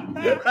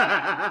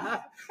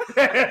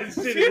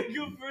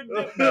 Go for a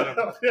dip,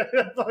 madam.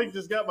 I like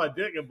just got my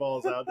dick and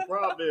balls out. The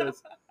problem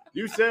is,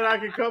 you said I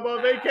could come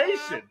on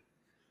vacation.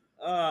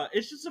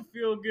 It's just a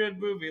feel-good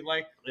movie.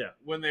 Like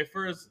when they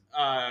first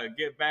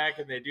get back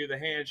and they do the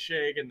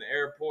handshake in the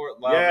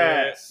airport. Love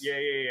it.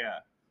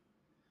 Yeah.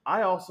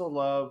 I also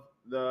love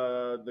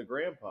the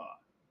grandpa.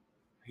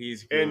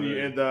 He's good.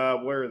 And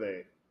where are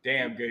they?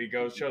 Damn good. He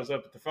shows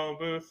up at the phone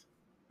booth.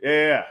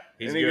 Yeah.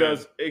 He's and he good.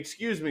 goes,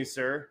 "Excuse me,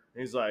 sir."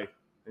 And he's like,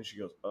 and she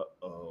goes,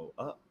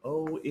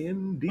 "Uh-oh,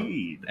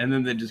 indeed." And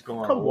then they just go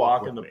on a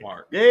walk in the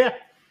park. Yeah.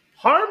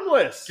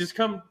 Harmless. Just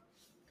come.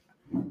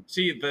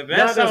 See,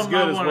 that's something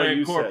I want to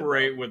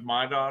incorporate with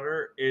my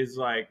daughter is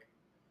like,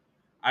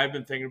 I've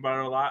been thinking about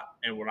it a lot.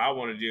 And what I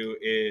want to do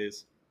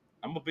is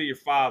I'm going to be your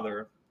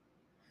father,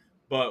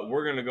 but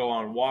we're going to go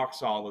on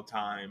walks all the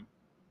time.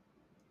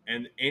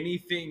 And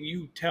anything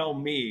you tell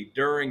me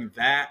during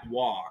that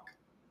walk,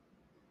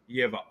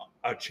 you have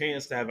a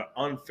chance to have an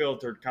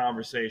unfiltered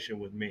conversation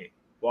with me.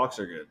 Walks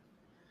are good.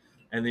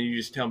 And then you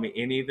just tell me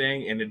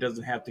anything, and it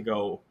doesn't have to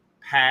go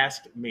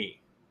past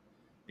me.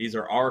 These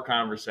are our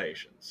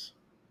conversations.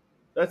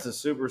 That's a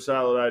super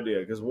solid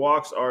idea because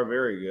walks are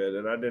very good,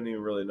 and I didn't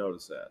even really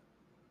notice that.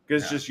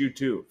 Because it's just you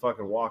two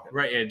fucking walking.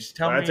 Right, yeah, just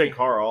tell me. I take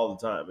car all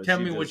the time. Tell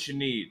me what you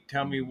need.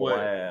 Tell me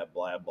what.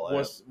 Blah,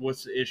 blah.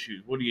 What's the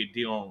issues? What are you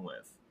dealing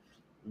with?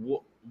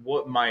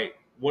 What am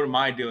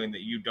I doing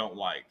that you don't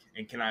like?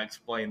 And can I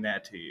explain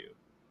that to you?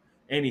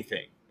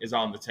 Anything is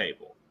on the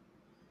table.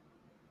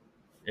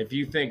 If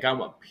you think I'm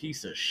a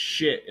piece of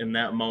shit in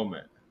that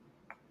moment,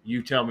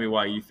 you tell me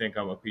why you think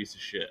I'm a piece of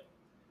shit.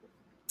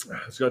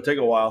 It's going to take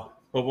a while.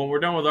 But when we're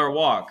done with our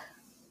walk,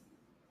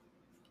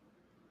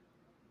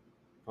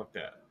 fuck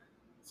that.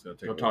 It's going to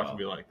take Don't a talk while.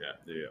 to me like that.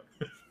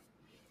 Yeah.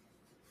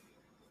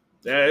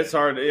 Yeah, it's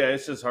hard. Yeah,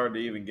 it's just hard to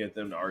even get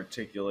them to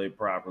articulate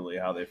properly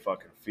how they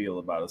fucking feel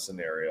about a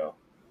scenario.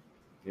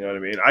 You know what I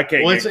mean? I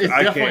can't.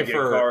 I can't get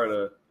Cara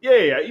to.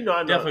 Yeah. You know,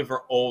 I know. Definitely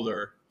for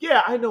older.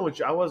 Yeah, I know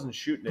what I wasn't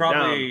shooting it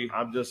down.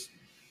 I'm just.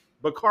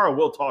 But Cara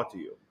will talk to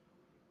you.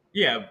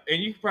 Yeah,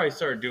 and you can probably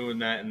start doing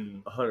that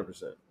in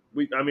 100%.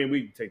 We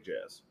can take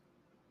jazz.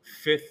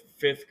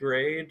 Fifth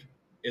grade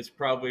is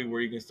probably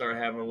where you can start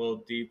having a little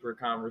deeper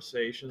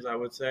conversations. I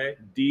would say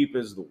deep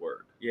is the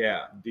word.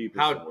 Yeah, deep. Is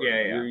the word.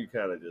 Yeah. You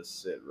kind of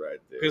just sit right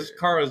there because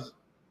Cara's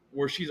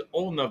where she's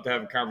old enough to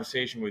have a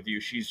conversation with you.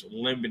 She's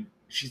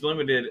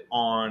limited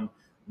on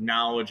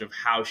knowledge of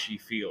how she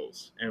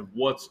feels and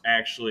what's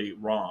actually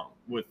wrong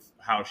with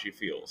how she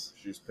feels.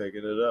 She's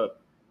picking it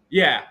up.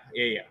 Yeah.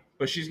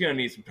 But she's gonna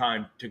need some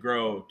time to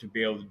grow to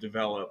be able to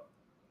develop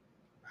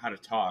how to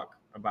talk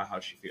about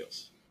how she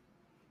feels.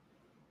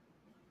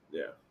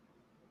 Yeah.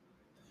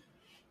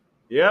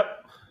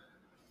 Yep.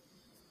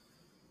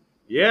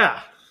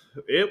 Yeah,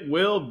 it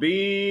will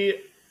be.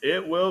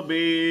 It will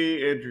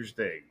be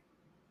interesting.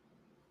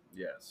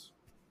 Yes.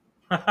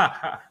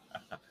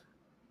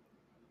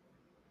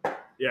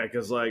 Yeah,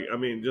 because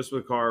just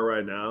with Cara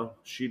right now,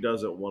 she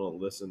doesn't want to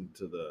listen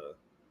to the.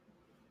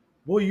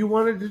 Well, you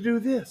wanted to do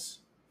this.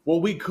 Well,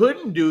 we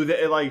couldn't do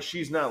that. Like,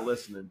 she's not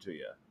listening to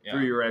you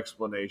through your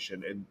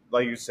explanation, and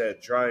like you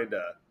said, trying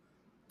to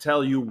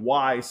tell you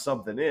why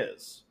something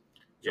is.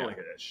 Don't look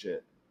at that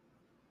shit.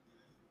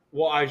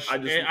 Well, I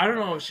don't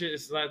know if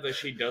it's not that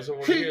she doesn't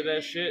want to hear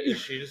that shit. It's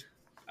she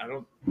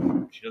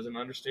doesn't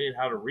understand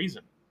how to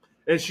reason.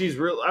 And she's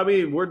real.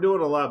 We're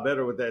doing a lot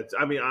better with that.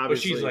 Obviously, but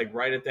she's like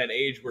right at that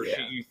age where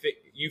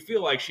you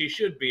feel like she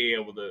should be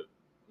able to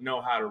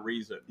know how to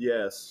reason.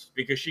 Yes,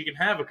 because she can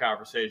have a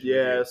conversation.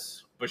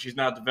 Yes, but she's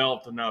not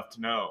developed enough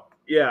to know.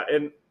 Yeah,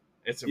 and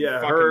it's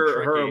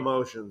her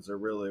emotions are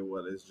really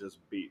what is just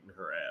beating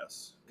her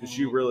ass because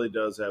she really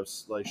does have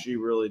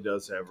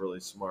really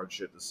smart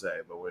shit to say.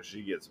 But when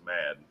she gets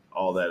mad,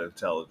 all that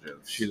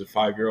intelligence. She's a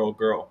 5-year-old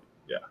girl.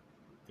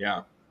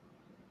 Yeah.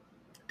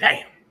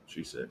 Damn.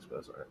 She's 6, but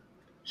that's all right.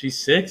 She's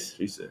 6?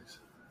 She's 6.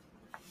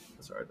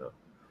 That's all right, though.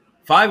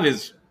 5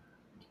 is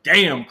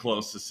damn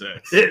close to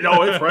 6.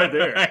 No, it's right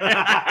there.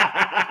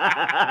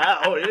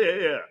 Oh,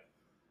 yeah.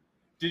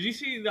 Did you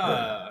see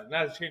not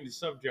to change the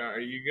subject, are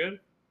you good?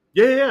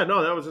 Yeah.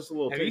 No, that was just a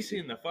little Have you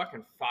seen the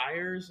fucking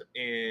fires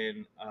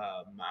in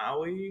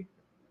Maui?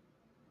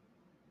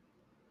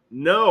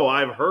 No,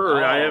 I've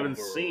heard. I haven't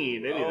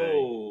seen anything.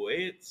 Oh,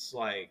 it's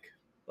like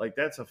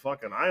that's a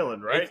fucking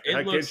island, right?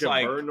 It looks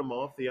like burned them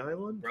off the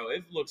island, bro.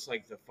 It looks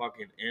like the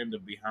fucking end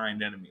of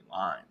Behind Enemy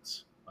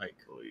Lines. Like,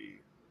 tree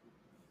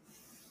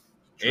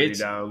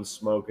down,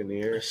 smoke in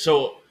the air.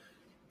 So,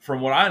 from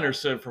what I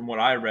understood, from what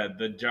I read,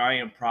 the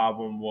giant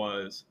problem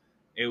was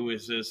it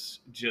was this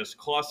just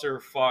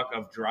clusterfuck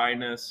of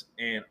dryness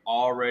and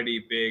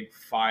already big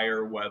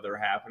fire weather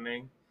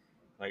happening.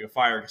 Like a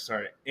fire can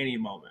start at any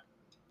moment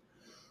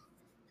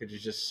because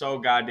it's just so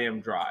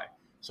goddamn dry.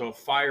 So a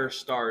fire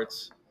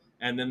starts.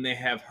 And then they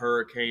have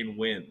hurricane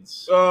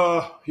winds.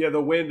 Yeah, the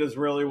wind is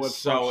really what.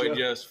 So it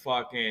just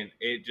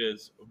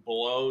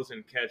blows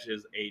and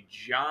catches a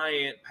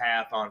giant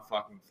path on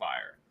fucking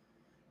fire.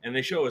 And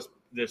they show us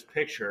this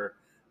picture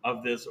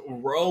of this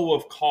row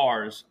of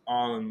cars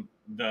on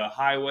the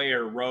highway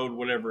or road,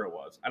 whatever it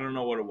was. I don't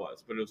know what it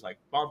was, but it was like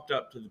bumped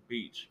up to the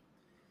beach.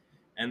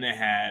 And they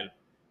had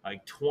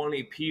like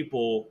 20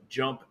 people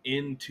jump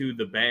into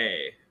the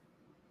bay.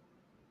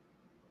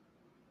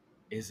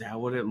 Is that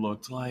what it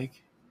looked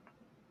like?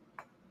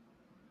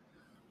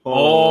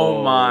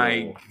 Oh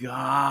my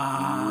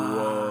God.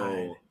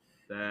 Whoa.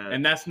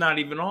 And that's not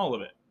even all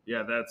of it.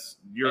 Yeah, that's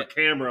your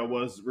camera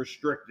was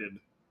restricted.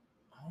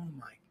 Oh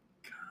my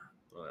God.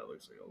 Oh, that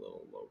looks like a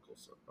little local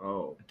stuff.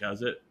 Oh.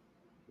 Does it?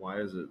 Why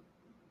does it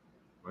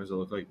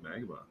look like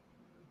magma?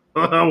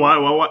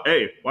 Why?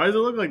 Hey, why does it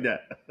look like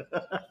that?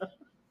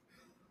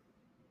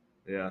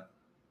 Yeah.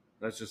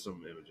 That's just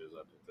some images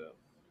I picked up.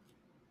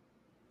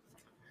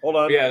 Hold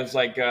on. Yeah, it's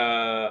like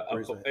I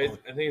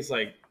think it's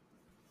like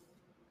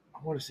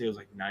I want to say it was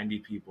like 90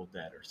 people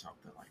dead or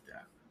something like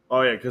that.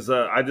 Oh yeah, because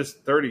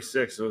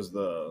 36 was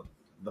the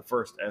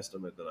first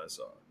estimate that I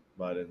saw,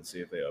 but I didn't see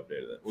if they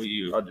updated it.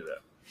 I'll do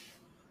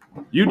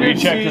that. You did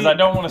check because I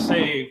don't want to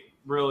say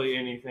really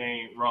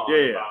anything wrong.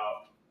 Yeah.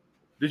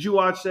 Did you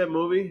watch that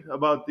movie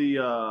about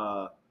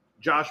the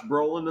Josh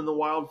Brolin and the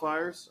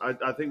wildfires?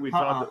 I think we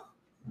talked.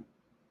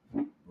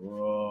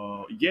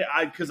 Whoa. Yeah,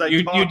 because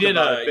you did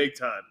about it big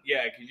time.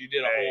 Yeah, because you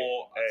did a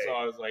whole. So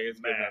I was like,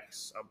 it's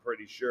Max. I'm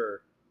pretty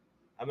sure.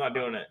 I'm not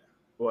doing it.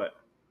 What?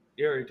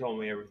 You already told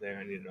me everything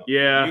I need to know.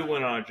 Yeah. You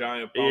went on a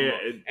giant promo.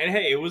 Yeah, and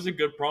hey, it was a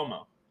good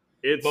promo.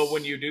 But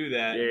when you do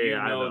that, you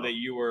know that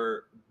you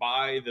were,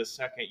 by the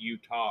second you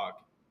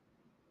talk,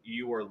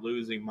 you were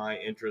losing my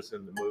interest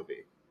in the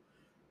movie.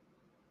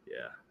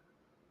 Yeah.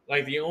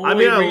 Like the only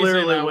reason I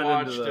literally went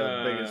watched, into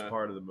the biggest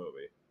part of the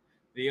movie.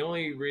 The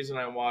only reason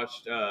I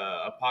watched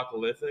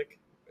Apocalyptic,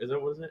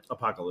 what is it?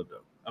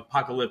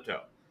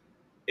 Apocalypto.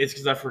 It's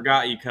because I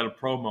forgot you cut a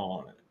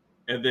promo on it.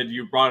 And then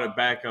you brought it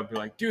back up. You're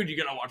like, dude, you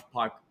gotta watch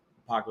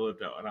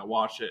Apocalypto. And I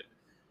watched it.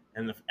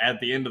 And at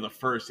the end of the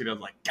first scene, I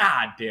was like,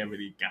 God damn it,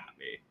 he got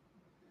me.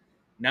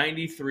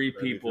 93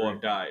 people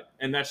have died.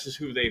 And that's just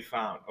who they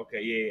found.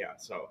 Okay, yeah.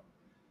 So,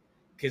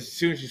 because as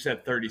soon as you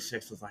said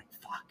 36, I was like,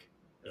 fuck.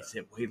 Yeah. Is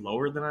it way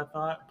lower than I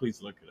thought?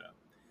 Please look it up.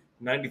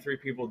 93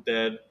 people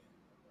dead.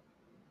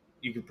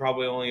 You could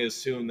probably only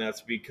assume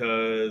that's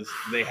because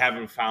they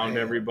haven't found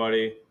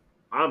everybody.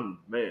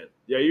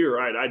 Yeah, you're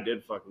right. I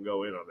did fucking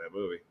go in on that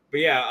movie. But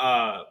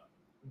yeah,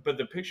 but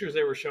the pictures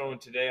they were showing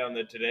today on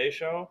the Today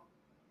Show,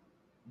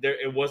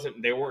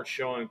 they weren't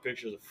showing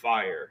pictures of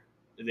fire.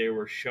 They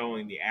were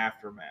showing the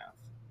aftermath.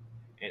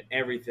 And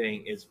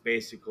everything is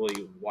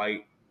basically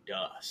white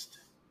dust.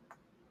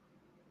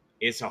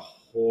 It's a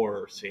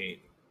horror scene.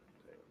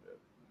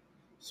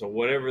 So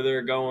whatever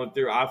they're going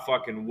through, I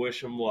fucking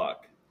wish them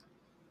luck.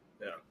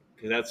 Yeah.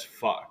 Because that's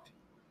fucked.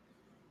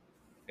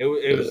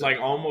 It was like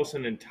almost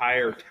an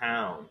entire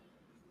town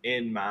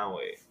in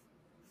Maui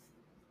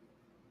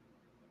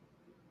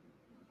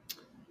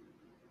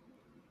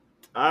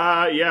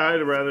Yeah,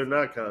 I'd rather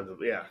not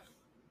contemplate. Yeah.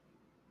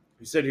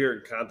 You sit here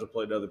and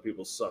contemplate other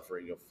people's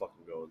suffering, you'll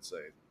fucking go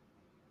insane.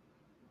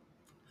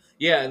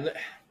 Yeah, and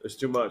There's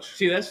too much.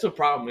 see, that's the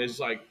problem. Is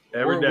like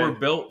Every day. we're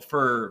built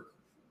for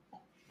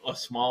a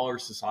smaller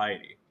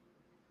society.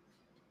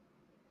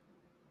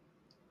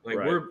 Like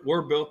Right.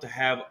 we're built to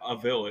have a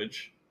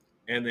village,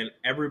 and then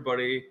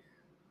everybody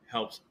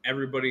helps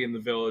everybody in the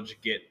village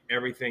get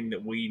everything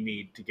that we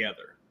need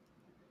together.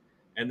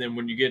 And then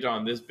when you get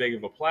on this big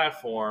of a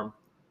platform,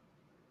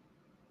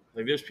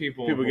 like there's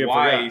people in People get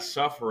Hawaii forgot.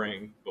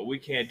 suffering, but we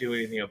can't do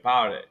anything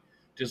about it.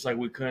 Just like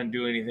we couldn't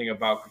do anything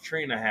about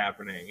Katrina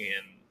happening,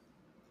 and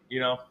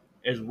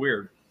it's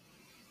weird.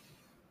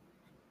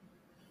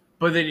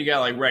 But then you got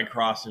like Red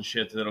Cross and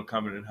shit that'll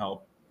come in and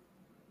help.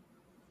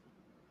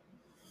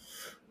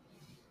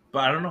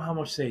 But I don't know how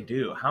much they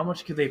do. How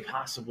much could they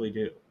possibly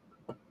do?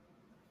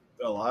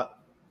 A lot.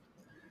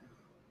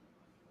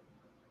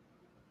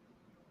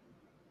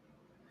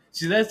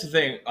 See, that's the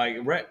thing. Like,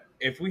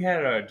 if we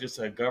had just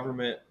a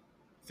government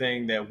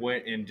thing that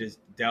went and just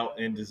dealt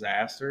in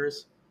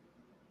disasters,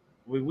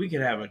 we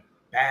could have a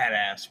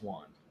badass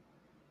one.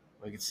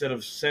 Like, instead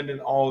of sending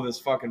all this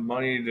fucking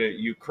money to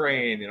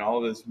Ukraine and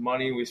all this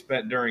money we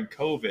spent during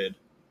COVID,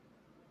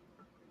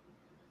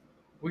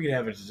 we could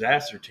have a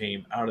disaster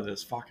team out of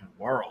this fucking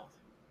world.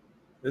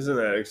 Isn't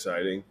that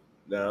exciting?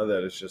 Now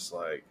that it's just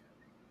like,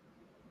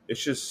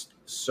 it's just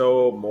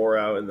so more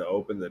out in the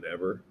open than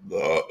ever.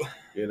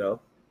 You know?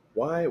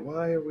 Why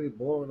are we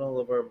throwing all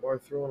of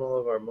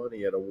our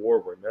money at a war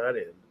we're not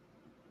in?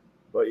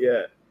 But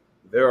yet,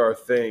 there are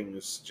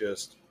things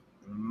just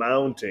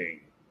mounting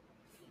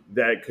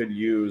that could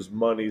use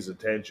money's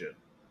attention.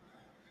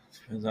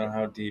 Depends on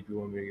how deep you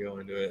want me to go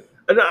into it.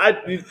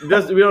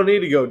 We don't need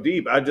to go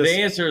deep.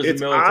 The answer is the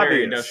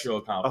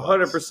military-industrial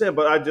complex. 100%.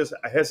 But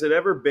has it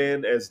ever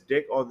been as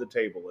dick on the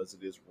table as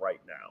it is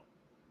right now?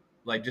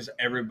 Like, just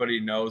everybody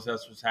knows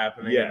that's what's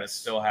happening, Yes. and it's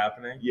still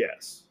happening?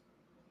 Yes.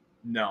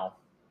 No.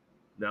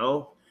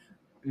 No?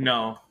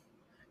 No.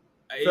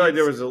 I feel like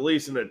there was at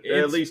least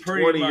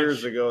 20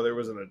 years ago, there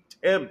was an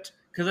attempt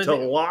to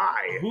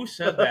lie. Who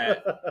said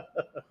that?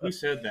 Who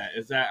said that?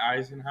 Is that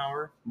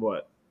Eisenhower?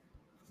 What?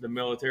 The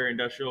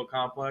military-industrial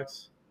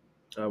complex?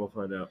 I will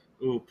find out.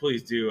 Ooh,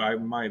 please do. I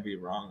might be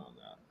wrong on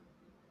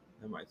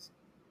that.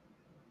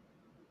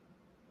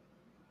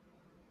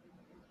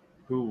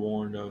 Who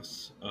warned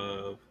us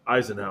of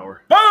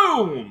Eisenhower?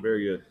 Boom!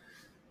 Very good.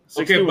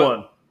 61. Okay,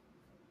 but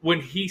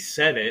when he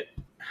said it,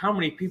 how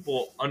many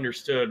people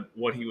understood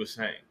what he was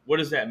saying? What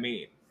does that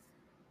mean?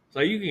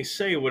 So you can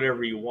say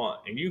whatever you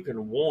want, and you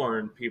can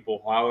warn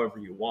people however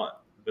you want,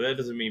 but that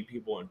doesn't mean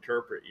people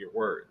interpret your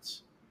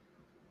words.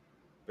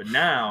 But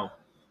now,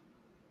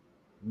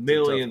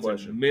 millions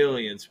and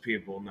millions of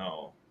people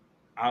know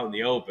out in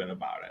the open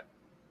about it.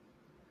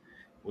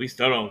 We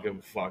still don't give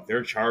a fuck.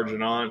 They're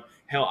charging on.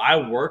 Hell, I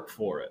work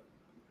for it.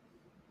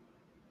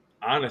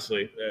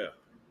 Honestly, Yeah.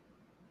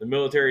 The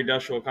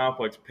military-industrial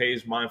complex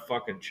pays my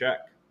fucking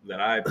check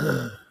that I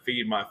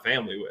feed my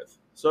family with.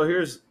 So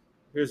here's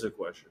a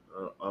question.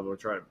 I'm gonna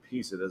try and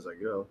piece it as I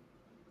go.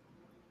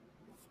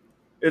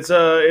 It's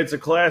a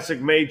classic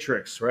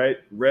Matrix, right?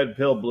 Red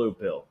pill, blue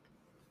pill.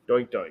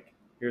 Doink doink.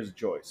 Here's a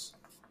choice.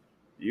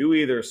 You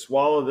either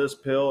swallow this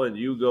pill and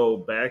you go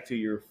back to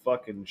your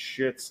fucking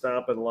shit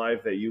stomping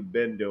life that you've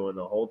been doing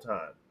the whole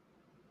time.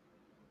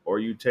 Or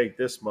you take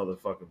this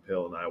motherfucking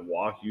pill and I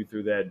walk you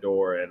through that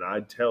door and I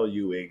tell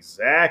you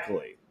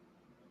exactly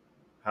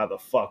how the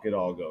fuck it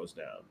all goes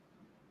down.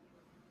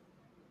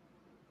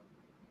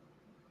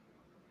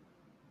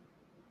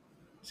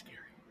 Scary.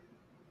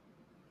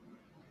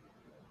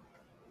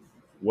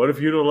 What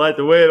if you don't like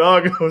the way it all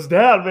goes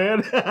down,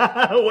 man?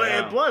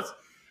 And plus,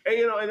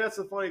 and that's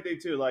the funny thing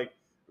too. Like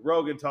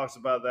Rogan talks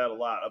about that a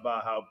lot,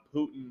 about how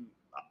Putin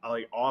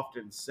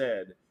often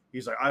said,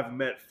 he's like, I've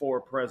met 4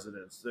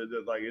 presidents. They're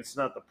like, it's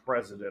not the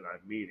president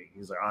I'm meeting.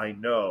 He's like, I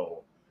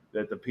know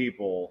that the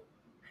people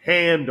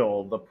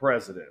handle the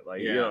president.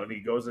 And he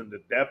goes into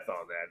depth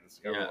on that. And it's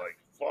kind of like,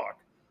 fuck.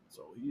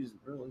 So he's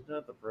really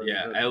not the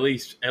president. Yeah, at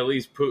least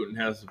Putin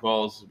has the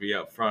balls to be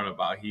up front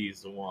about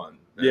he's the one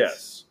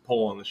that's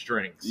pulling the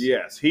strings.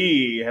 Yes,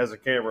 he has a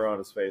camera on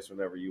his face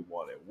whenever you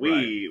want it.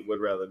 We would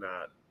rather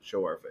not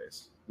show our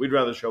face. We'd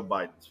rather show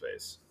Biden's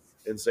face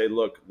and say,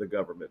 look, the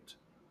government.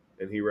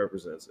 And he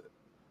represents it.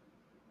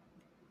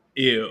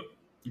 Ew.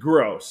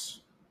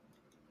 Gross.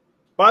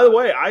 By the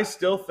way, I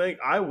still think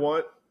I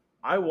want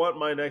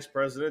my next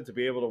president to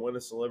be able to win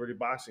a celebrity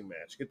boxing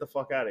match. Get the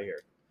fuck out of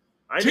here.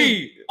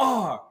 TRUMP.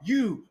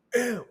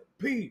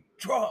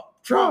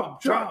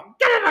 Trump.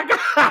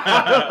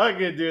 I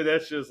can do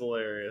that. Shit's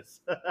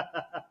hilarious.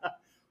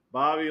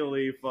 Bobby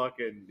Lee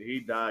he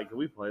died. Can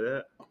we play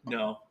that?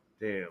 No.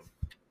 Damn.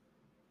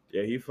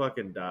 Yeah, he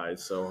fucking died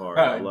so hard.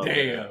 I love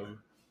damn. It.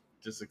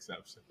 Just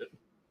accepts it.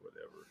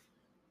 Whatever.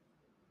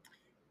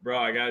 Bro,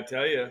 I gotta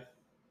tell you,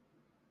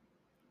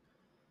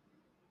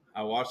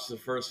 I watched the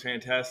first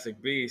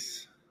Fantastic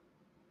Beasts.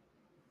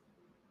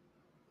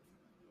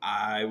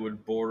 I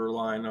would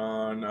borderline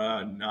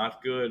on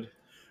not good.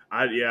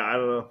 I don't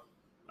know.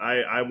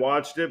 I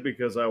watched it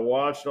because I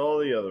watched all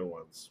the other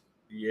ones.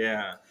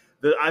 Yeah.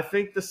 I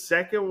think the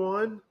second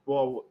one,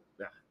 well,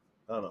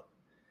 I don't know.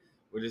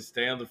 We'll just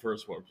stay on the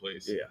first one,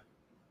 please. Yeah.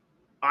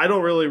 I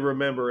don't really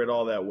remember it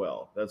all that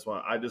well. That's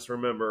why I just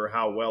remember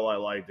how well I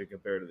liked it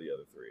compared to the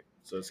other three.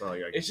 So it's not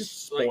like I can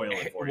just spoil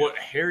like, it for you. What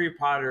Harry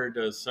Potter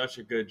does such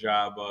a good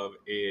job of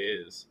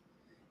is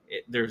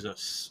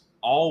there's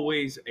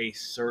always a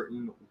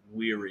certain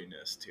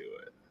weariness to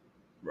it.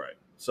 Right.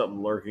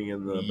 Something lurking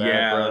in the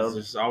Yeah, background.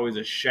 there's always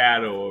a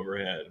shadow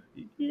overhead.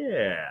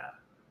 Yeah.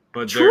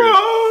 But Troll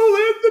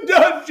in the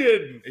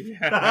dungeon!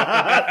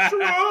 Yeah.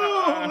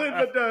 Troll in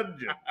the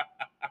dungeon!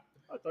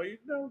 I thought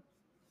you'd know.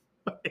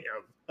 But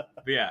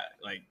yeah,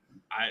 like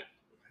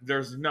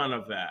there's none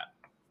of that.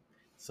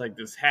 It's like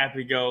this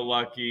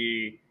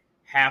happy-go-lucky,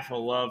 half a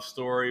love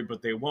story,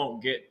 but they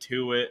won't get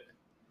to it.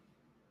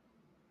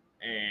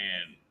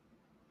 And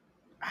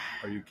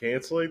Are you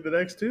canceling the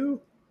next two?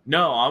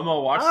 no, I'm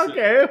gonna watch.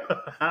 Okay.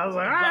 I was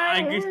like,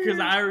 I guess because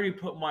I already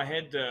put my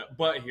head to.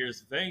 But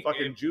here's the thing: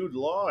 fucking Jude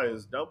Law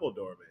is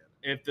Dumbledore, man.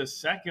 if the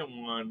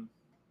second one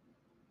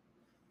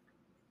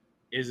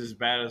is as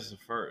bad as the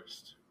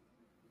first,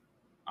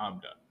 I'm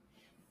done.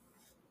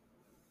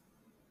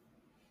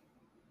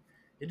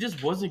 It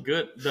just wasn't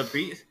good. The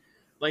beat,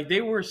 like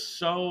they were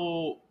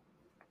so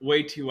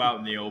way too out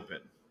in the open.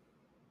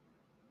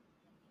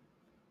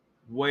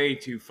 Way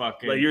too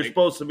fucking. Like you're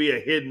supposed to be a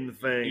hidden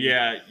thing.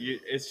 Yeah,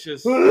 it's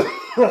just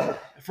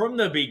from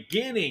the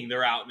beginning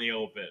they're out in the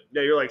open.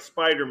 Yeah, you're like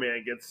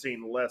Spider-Man gets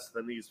seen less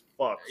than these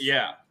fucks.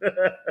 Yeah,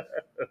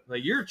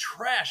 like you're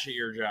trash at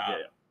your job.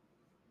 Yeah.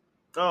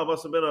 Oh, it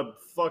must have been a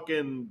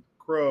fucking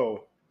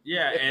crow.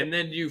 Yeah, and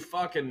then you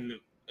fucking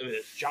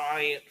this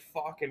giant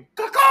fucking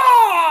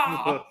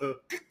caw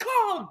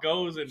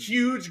goes and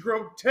huge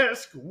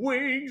grotesque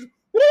wings.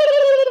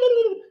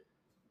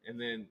 And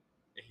then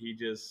he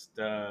just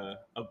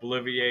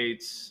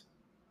obliviates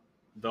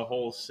the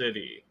whole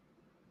city.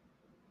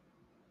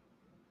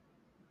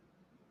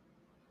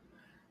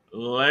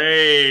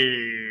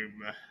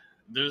 Lame.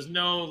 There's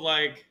no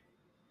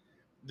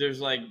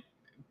there's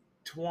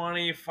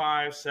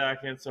 25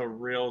 seconds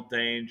of real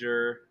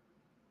danger.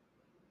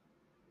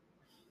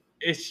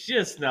 It's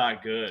just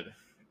not good.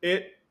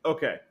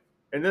 Okay.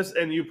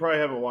 And you probably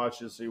haven't watched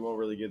this, so you won't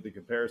really get the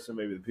comparison.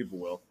 Maybe the people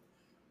will.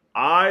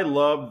 I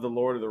loved The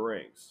Lord of the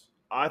Rings.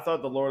 I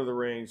thought The Lord of the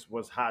Rings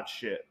was hot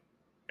shit.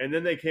 And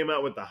then they came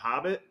out with The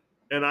Hobbit,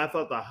 and I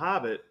thought The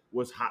Hobbit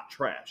was hot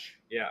trash.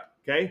 Yeah.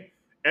 Okay?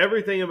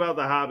 Everything about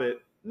The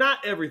Hobbit, not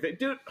everything.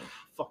 Dude,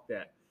 fuck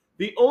that.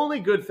 The only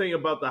good thing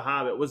about The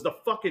Hobbit was the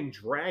fucking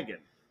dragon.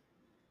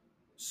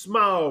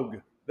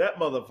 Smaug, that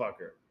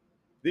motherfucker.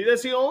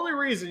 That's the only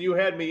reason you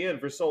had me in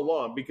for so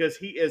long, because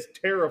he is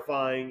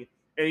terrifying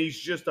and he's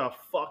just a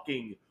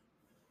fucking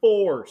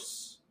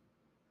force.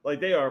 Like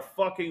they are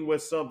fucking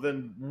with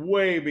something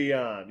way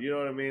beyond. You know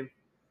what I mean?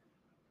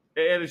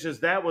 And it's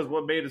just that was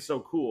what made it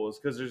so cool, is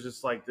because there's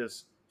just like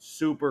this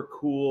super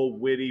cool,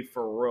 witty,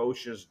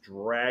 ferocious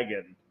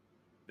dragon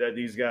that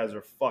these guys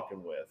are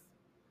fucking with.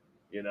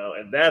 You know,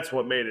 and that's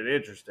what made it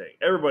interesting.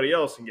 Everybody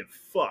else can get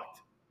fucked.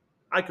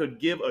 I could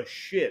give a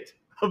shit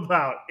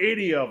about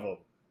any of them.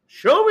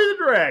 Show me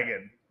the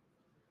dragon.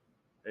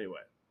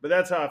 Anyway, but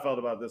that's how I felt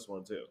about this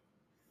one too.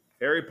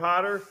 Harry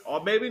Potter,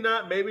 maybe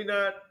not,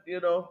 you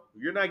know,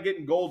 you're not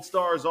getting gold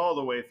stars all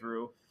the way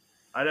through.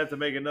 I'd have to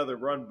make another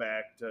run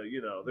back to,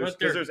 you know,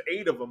 there's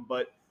 8 of them,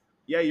 but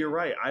yeah, you're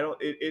right.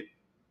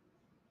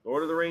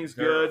 Lord of the Rings,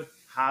 good.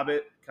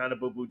 Hobbit, kind of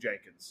boo-boo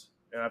Jenkins.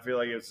 And I feel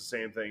like it's the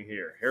same thing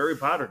here. Harry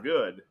Potter,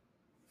 good.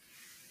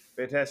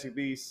 Fantastic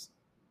Beasts,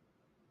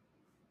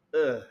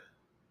 ugh.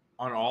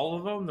 On all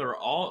of them, they're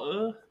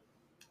all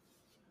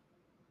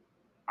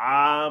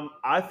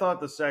I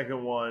thought the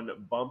second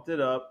one bumped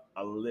it up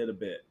a little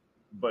bit,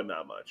 but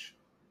not much.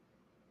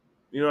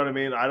 You know what I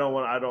mean? I don't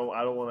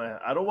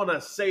want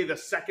to say the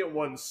second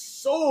one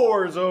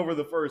soars over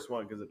the first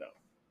one, because it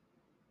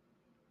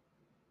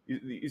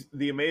don't.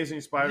 The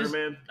Amazing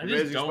Spider-Man. I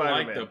just don't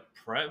like the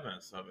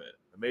premise of it.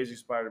 Amazing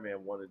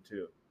Spider-Man 1 and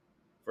 2.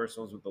 First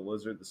one's with the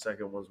Lizard. The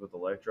second one's with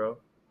Electro.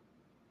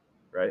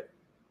 Right?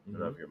 I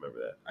don't know if you remember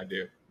that. I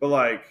do. But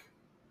like,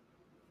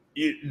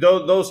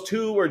 those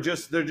two are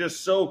they're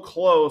just so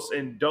close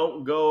and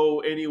don't go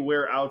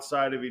anywhere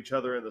outside of each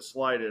other in the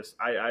slightest.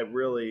 I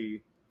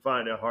really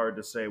find it hard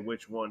to say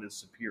which one is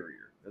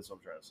superior. That's what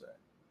I'm trying to say.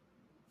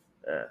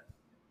 Yeah.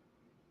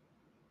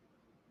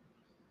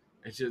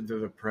 It's just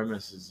the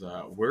premise is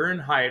we're in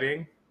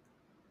hiding,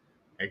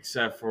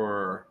 except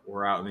for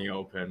we're out in the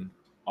open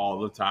all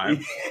the time.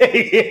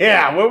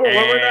 Yeah, when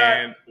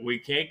we're not, we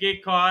can't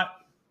get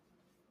caught,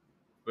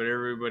 but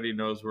everybody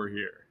knows we're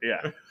here.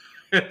 Yeah.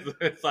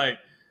 It's like,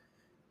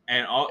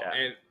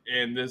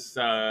 and this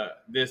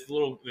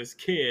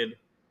kid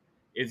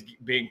is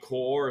being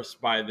coerced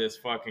by this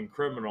fucking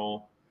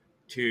criminal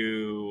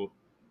to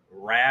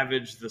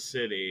ravage the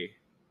city.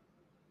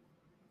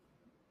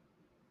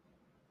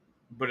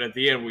 But at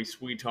the end, we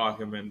sweet talk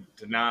him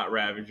into not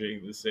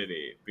ravaging the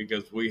city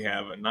because we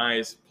have a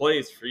nice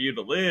place for you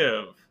to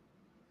live.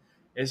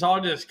 It's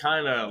all just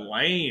kind of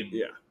lame.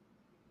 Yeah.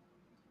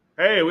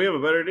 Hey, we have a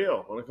better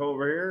deal. Want to come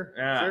over here?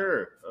 Yeah.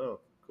 Sure. Oh,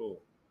 cool.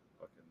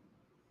 Fucking.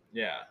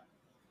 Yeah.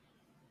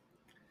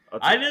 I'll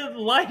I didn't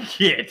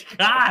like it.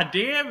 God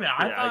damn it.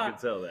 I can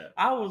tell that.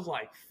 I was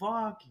like,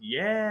 fuck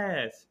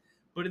yes.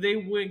 But they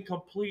went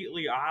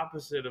completely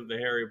opposite of the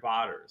Harry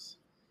Potters,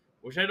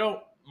 which I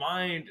don't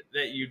mind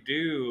that you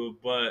do,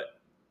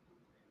 but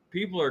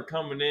people are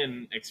coming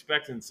in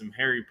expecting some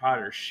Harry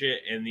Potter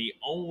shit, and the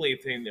only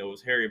thing that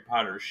was Harry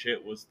Potter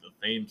shit was the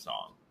theme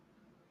song.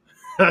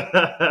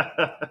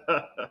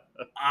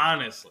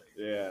 Honestly.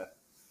 Yeah.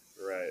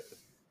 Right.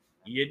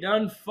 You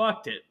done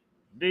fucked it.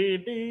 Dee,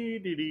 dee,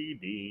 dee, dee,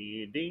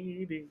 dee,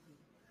 dee, dee.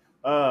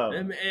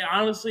 It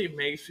honestly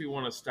makes me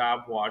want to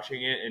stop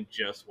watching it and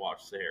just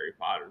watch the Harry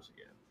Potters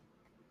again.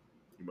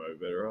 You might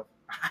be better off.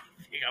 I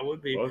think I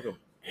would be. Welcome.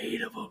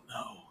 8 of them,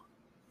 though.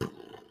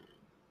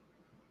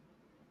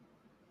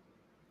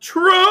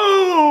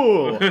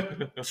 True!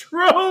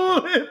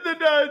 Troll in the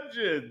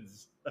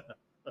dungeons!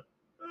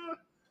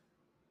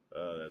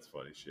 Oh, that's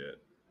funny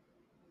shit.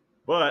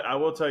 But I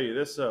will tell you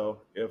this, though.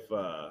 If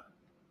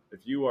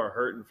you are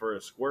hurting for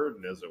a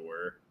squirting, as it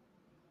were,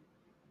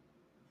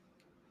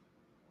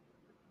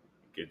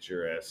 get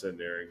your ass in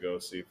there and go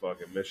see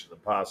fucking Mission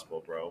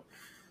Impossible, bro.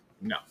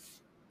 No.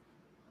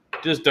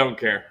 Just don't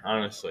care,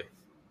 honestly.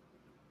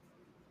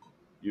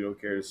 You don't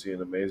care to see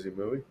an amazing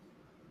movie?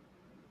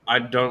 I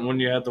don't. When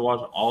you have to watch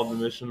all the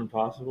Mission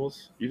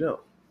Impossibles, You don't.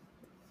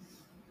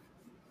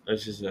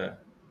 that's just a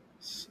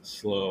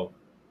slow.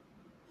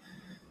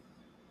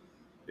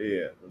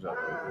 Yeah. I'm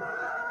talking about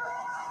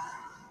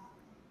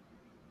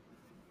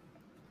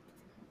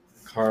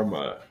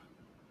Karma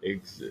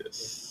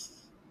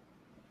exists.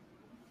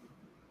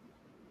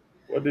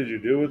 What did you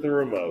do with the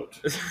remote?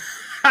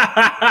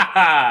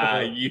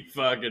 You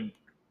fucking.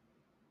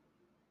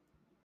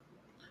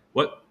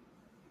 What?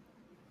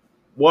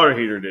 Water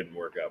heater didn't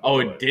work out. Oh,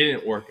 by the way. it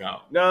didn't work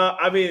out. No,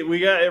 I mean, we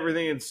got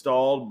everything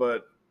installed,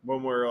 but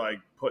when we're like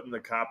putting the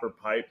copper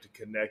pipe to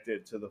connect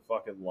it to the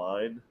fucking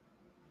line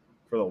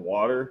for the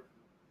water,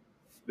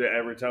 that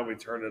every time we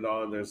turn it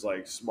on, there's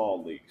like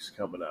small leaks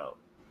coming out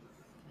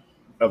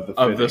of the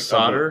Of the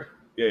solder?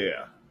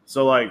 Yeah.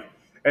 So like,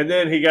 and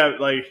then he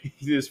got like,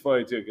 it's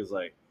funny too, because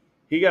like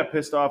he got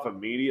pissed off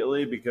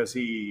immediately because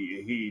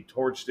he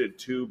torched it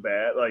too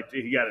bad, like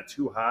he got it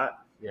too hot.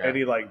 Yeah. And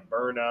he like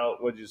burned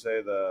out. What'd you say?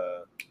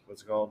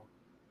 What's it called?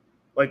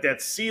 Like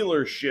that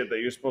sealer shit that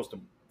you're supposed to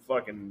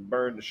fucking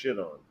burn the shit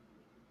on.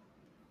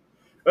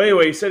 But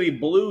anyway, he said he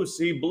blew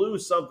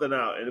something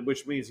out, and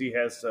which means he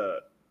has to,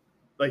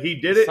 like he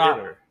did it.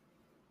 Solder.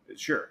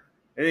 Sure.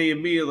 And then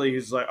immediately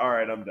he's like, "All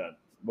right, I'm done.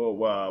 Well,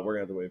 we're gonna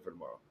have to wait for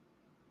tomorrow."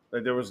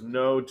 Like there was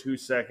no 2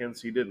 seconds.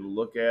 He didn't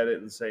look at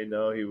it and say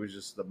no. He was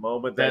just the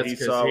moment that he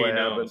saw what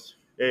happened.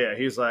 Yeah,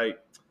 he's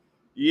like,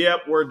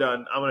 "Yep, we're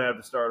done. I'm gonna have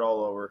to start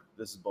all over.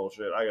 This is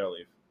bullshit. I gotta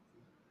leave."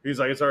 He's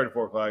like, "It's already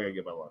 4 o'clock. I gotta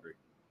get my laundry."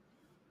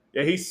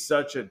 Yeah, he's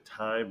such a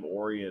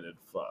time-oriented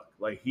fuck.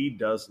 Like he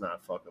does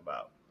not fuck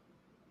about.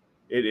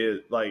 It is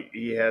like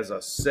he has a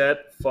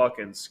set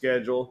fucking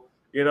schedule,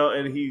 and I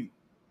don't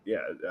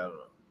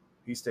know.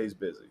 He stays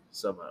busy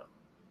somehow.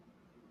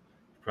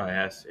 Probably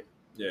has to.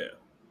 Yeah,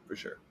 for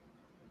sure.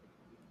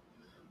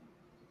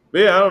 But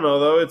yeah, I don't know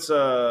though. It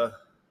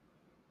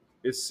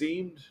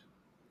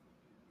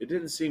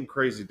didn't seem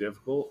crazy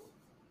difficult.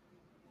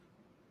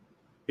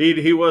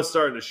 He was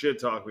starting to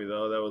shit talk me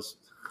though.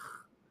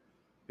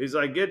 He's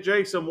like, "Get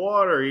Jake some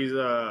water.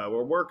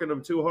 We're working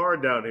him too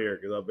hard down here."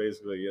 Because I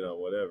basically,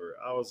 whatever.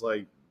 I was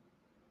like,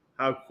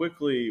 how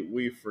quickly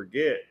we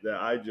forget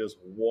that I just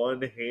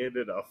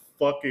one-handed a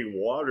fucking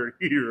water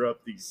heater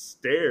up these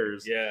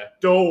stairs. Yeah.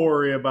 Don't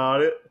worry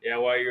about it. Yeah,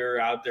 while you're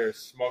out there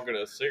smoking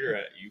a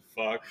cigarette, you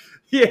fuck.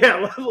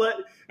 Yeah.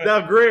 Now,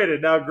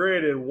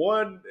 granted,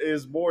 one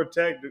is more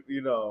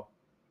technical.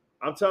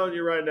 I'm telling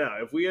you right now,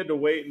 if we had to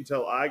wait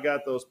until I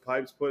got those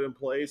pipes put in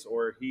place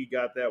or he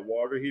got that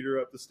water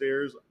heater up the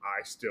stairs,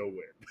 I still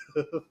win.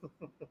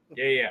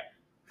 Yeah.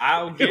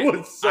 I would get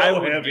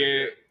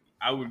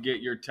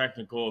your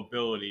technical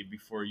ability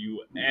before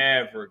you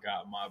ever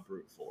got my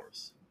brute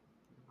force.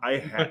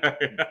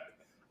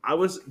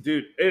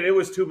 Dude, it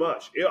was too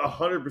much.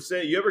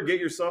 100%. You ever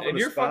get yourself in a spot? And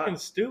you're fucking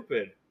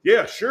stupid.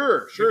 Yeah,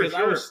 sure. Because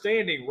I was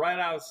standing right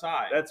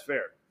outside. That's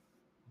fair.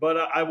 But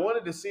I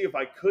wanted to see if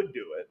I could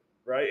do it.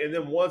 Right, and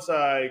then once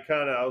I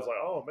was like,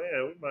 "Oh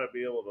man, we might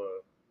be able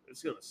to."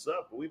 It's gonna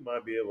suck, but we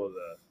might be able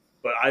to.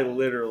 But I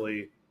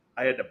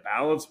had to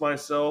balance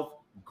myself,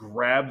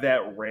 grab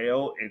that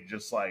rail, and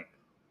just like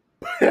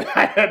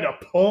I had to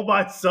pull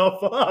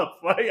myself up.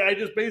 Right, I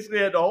just basically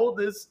had to hold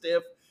this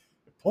stiff,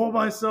 pull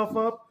myself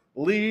up,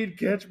 lead,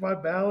 catch my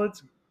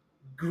balance,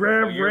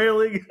 grab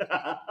railing.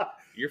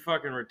 You're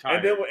fucking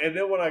retired. And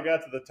then when I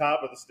got to the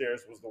top of the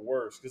stairs was the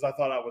worst because I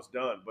thought I was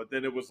done, but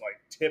then it was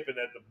like tipping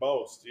at the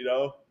most,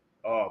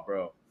 Oh,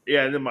 bro.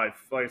 Yeah, and then like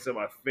I said,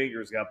 my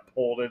fingers got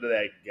pulled into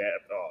that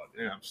gap. Oh,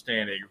 yeah, I'm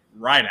standing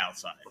right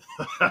outside.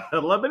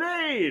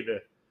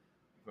 Lemonade!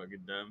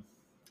 Fucking dumb.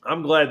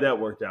 I'm glad that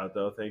worked out,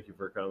 though. Thank you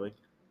for coming.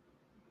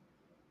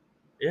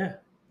 Yeah.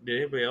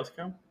 Did anybody else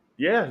come?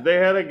 Yeah, they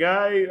had a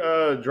guy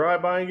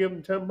drive by and give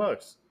him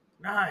 $10.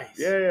 Nice.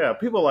 Yeah.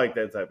 People like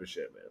that type of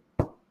shit,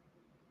 man.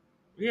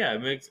 Yeah,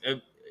 it makes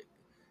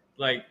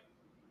like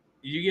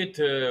you get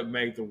to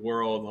make the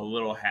world a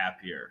little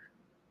happier.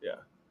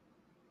 Yeah.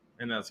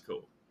 And that's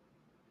cool.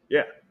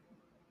 Yeah.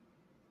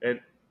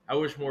 And I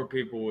wish more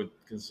people would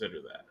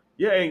consider that.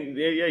 yeah,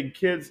 and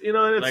kids, and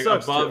it like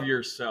sucks above too.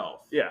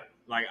 yourself. Yeah.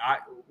 Like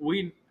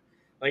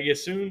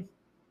as soon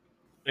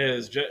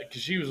as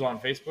because she was on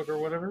Facebook or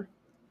whatever.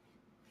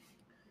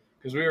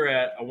 Because we were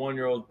at a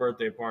 1-year-old's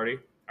birthday party,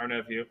 our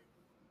nephew,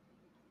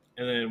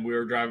 and then we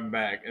were driving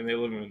back, and they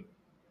live in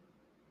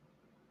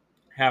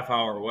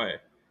half-hour away.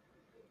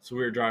 So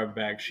we were driving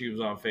back. She was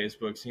on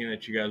Facebook, seeing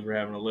that you guys were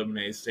having a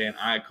lemonade stand.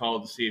 I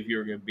called to see if you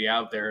were going to be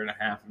out there in a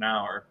half an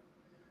hour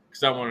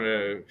because I wanted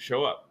to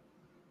show up.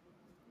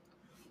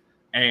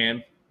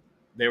 And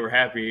they were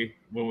happy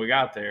when we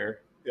got there.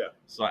 Yeah.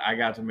 So I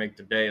got to make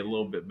the day a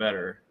little bit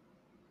better,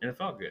 and it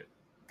felt good.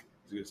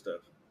 It's good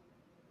stuff.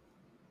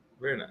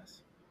 Very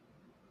nice.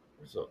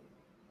 So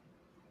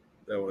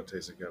That one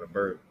tasted kind of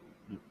burnt.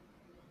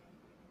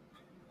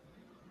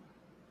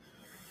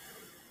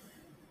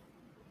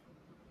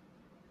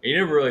 you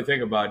never really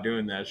think about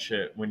doing that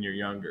shit when you're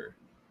younger.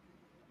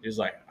 It's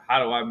like,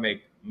 how do I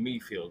make me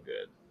feel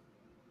good?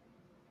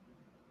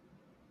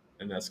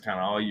 And that's kind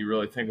of all you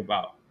really think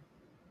about.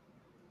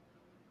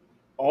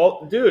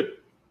 Dude,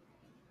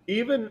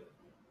 even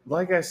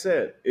like I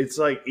said, it's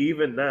like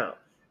even now.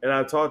 And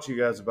I've talked to you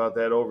guys about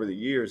that over the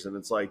years, and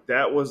it's like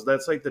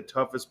that's like the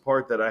toughest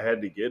part that I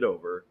had to get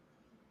over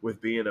with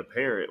being a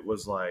parent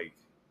was like,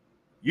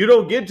 you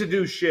don't get to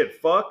do shit,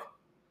 fuck.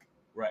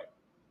 Right.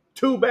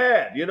 Too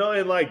bad,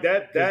 and like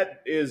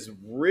that is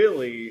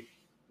really,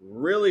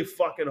 really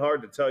fucking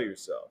hard to tell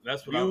yourself.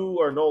 That's what you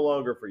are no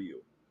longer for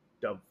you,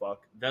 dumb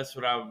fuck. That's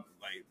what I'm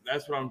like.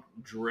 That's what I'm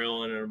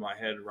drilling in my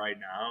head right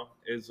now.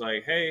 Is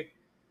like, hey,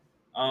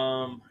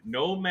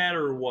 no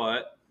matter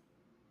what,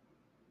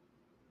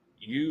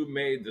 you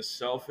made the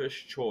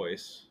selfish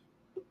choice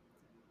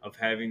of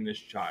having this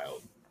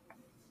child,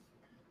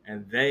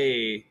 and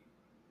they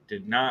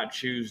did not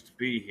choose to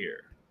be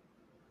here.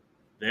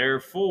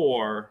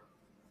 Therefore,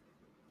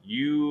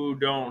 you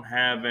don't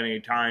have any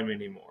time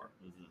anymore.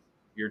 Mm-hmm.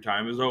 Your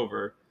time is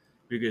over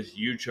because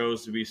you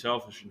chose to be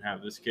selfish and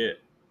have this kid.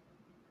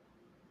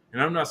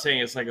 And I'm not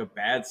saying it's like a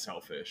bad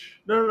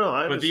selfish. No,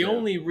 I understand. But the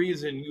only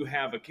reason you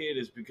have a kid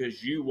is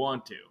because you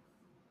want to.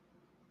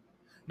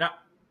 Now,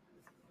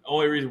 the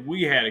only reason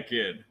we had a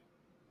kid.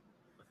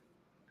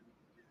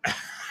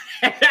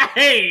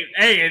 hey,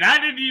 and I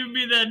didn't even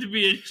mean that to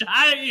be a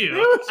shot at you.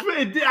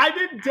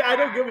 I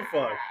don't give a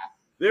fuck.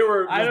 There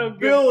were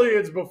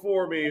billions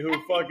before me who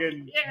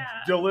fucking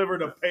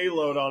delivered a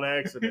payload on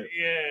accident.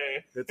 Yeah.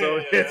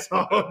 It's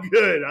all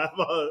good. I'm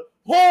a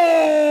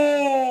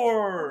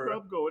whore.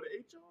 I'm going to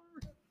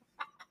HR.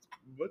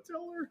 What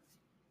tell her?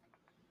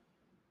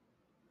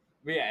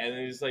 Yeah, and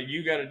it's like,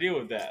 you got to deal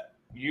with that.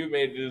 You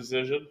made the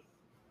decision,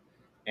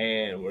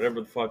 and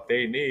whatever the fuck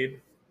they need,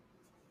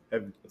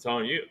 it's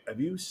on you. Have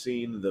you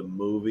seen the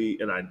movie,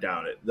 and I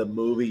doubt it, the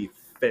movie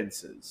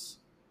Fences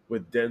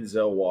with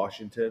Denzel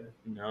Washington?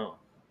 No.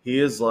 He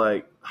is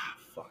like,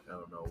 I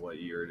don't know what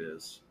year it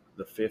is.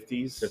 The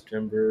 50s?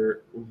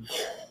 September.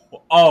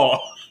 Oh.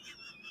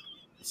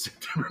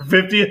 September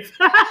 50th?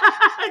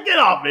 Get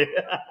off me.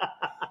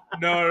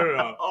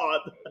 No. Oh.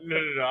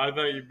 No. I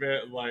thought you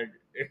meant like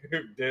if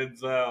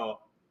Denzel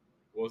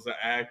was an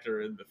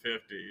actor in the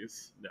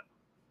 50s. No.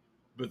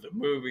 But the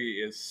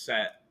movie is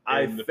set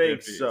in the 50s. I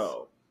think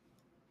so.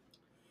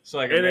 So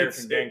like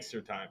American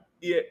Gangster time.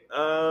 Yeah.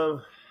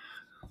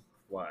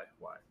 Why?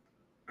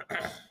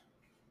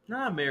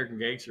 Nah, American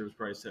Gangster was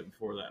probably set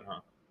before that, huh?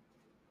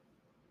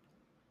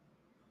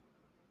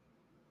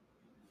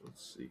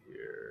 Let's see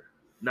here.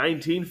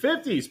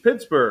 1950s,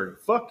 Pittsburgh.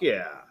 Fuck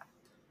yeah.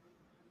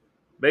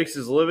 Makes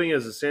his living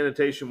as a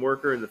sanitation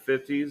worker in the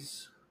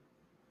 50s.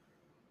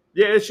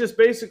 Yeah, it's just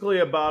basically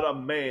about a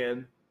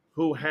man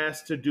who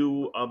has to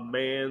do a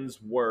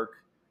man's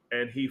work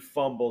and he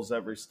fumbles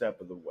every step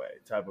of the way,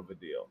 type of a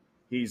deal.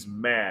 He's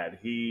mad.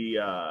 He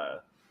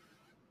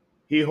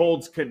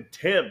holds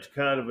contempt,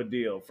 kind of a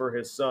deal, for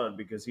his son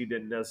because he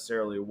didn't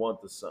necessarily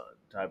want the son,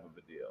 type of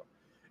a deal.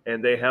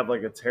 And they have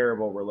like a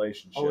terrible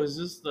relationship. Oh, is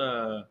this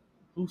the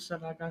Who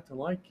Said I Got to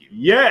Like You?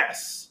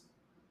 Yes.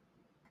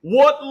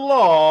 What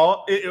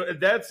law?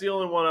 That's the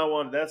only one I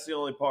wanted. That's the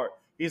only part.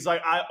 He's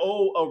like, I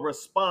owe a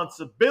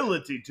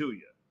responsibility to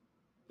you.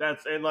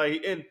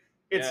 And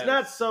it's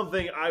not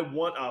something I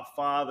want a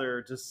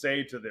father to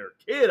say to their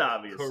kid,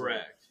 obviously.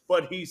 Correct.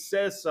 But he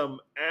says some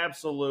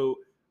absolute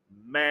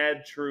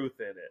mad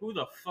truth in it. Who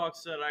the fuck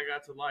said I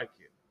got to like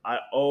you? I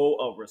owe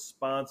a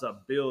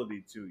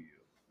responsibility to you.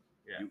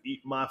 Yeah. You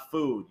eat my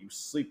food. You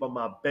sleep on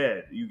my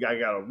bed. I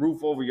got a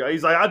roof over you.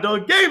 He's like, I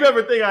done gave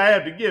everything I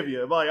had to give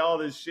you. Like all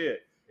this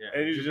shit. Yeah.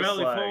 And he's your just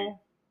belly like,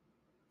 full?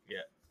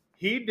 Yeah.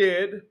 He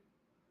did.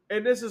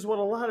 And this is what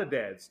a lot of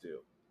dads do.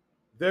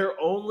 They're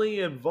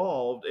only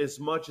involved as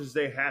much as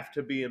they have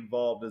to be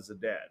involved as a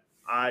dad.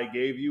 I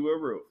gave you a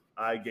roof.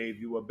 I gave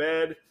you a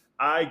bed.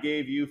 I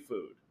gave you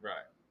food. Right.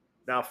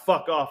 Now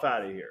fuck off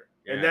out of here.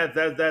 Yeah.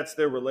 And that's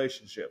their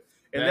relationship.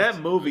 And that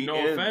movie no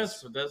ends.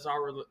 offense, but that's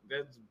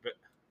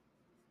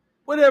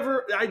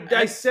Whatever.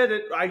 I said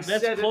it. I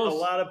said close, it. A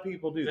lot of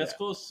people do that's that.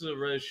 close to the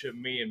relationship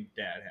me and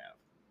Dad have.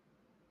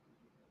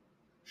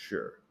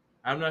 Sure.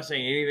 I'm not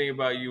saying anything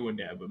about you and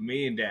Dad, but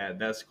me and Dad,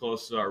 that's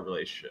close to our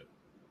relationship.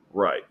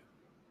 Right.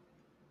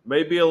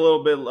 Maybe a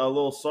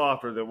little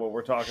softer than what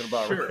we're talking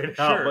about right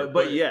now. Sure,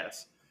 but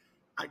yes.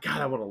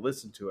 I want to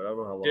listen to it. I don't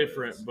know how long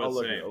different, it is. but I'll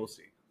look same. at it. We'll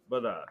see.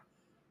 But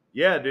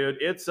yeah, dude,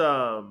 it's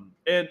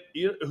and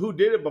who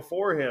did it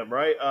before him,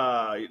 right?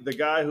 The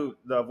guy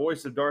the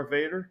voice of Darth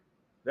Vader,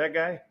 that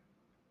guy.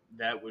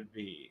 That would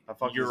be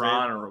Your Your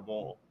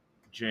Honorable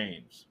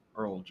James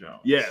Earl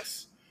Jones.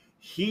 Yes,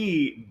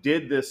 he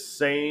did this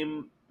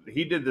same.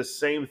 He did the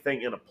same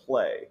thing in a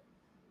play,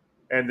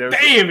 and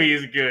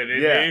he's good.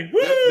 Isn't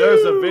he?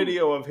 There's a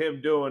video of him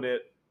doing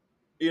it.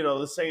 You know,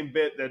 the same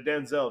bit that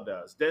Denzel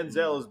does.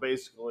 Denzel is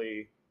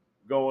basically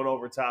going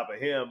over top of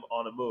him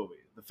on a movie.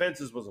 The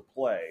Fences was a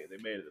play. They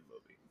made it a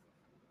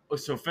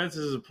movie. So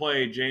Fences is a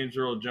play James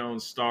Earl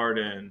Jones starred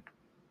in,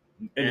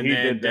 and he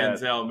then did that.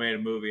 Denzel made a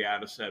movie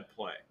out of said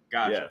play.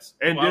 Gotcha. Yes.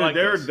 And well,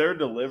 dude, like their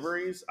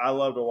deliveries, I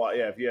love to watch.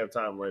 Yeah, if you have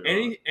time later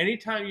on.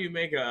 Anytime you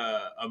make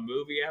a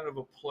movie out of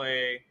a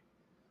play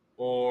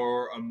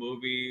or a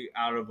movie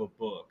out of a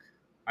book,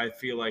 I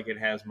feel like it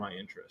has my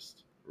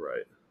interest.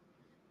 Right.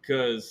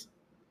 Because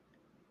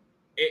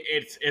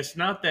it's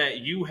not that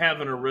you have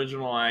an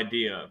original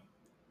idea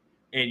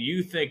and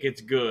you think it's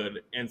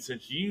good, and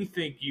since you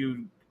think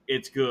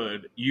it's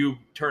good, you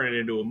turn it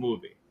into a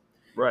movie.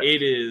 Right.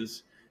 It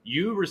is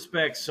you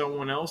respect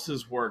someone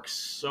else's work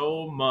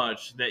so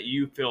much that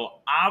you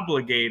feel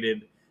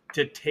obligated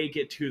to take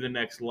it to the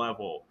next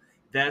level.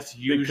 That's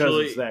usually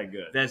because it's that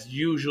good. That's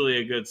usually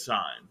a good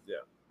sign. Yeah.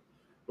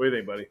 What do you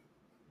think, buddy?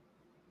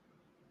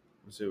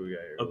 Let's see what we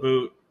got here. A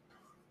boot.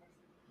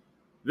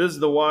 This is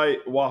the why.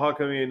 Well, how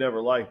come you ain't never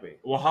liked me?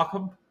 Well, how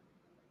come?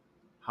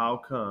 How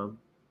come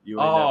you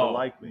ain't never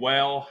liked me?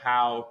 Well,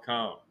 how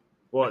come?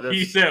 Well,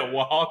 He said,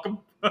 "Well, how come?"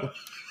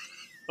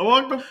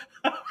 Welcome.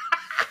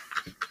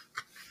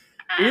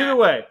 Either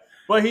way,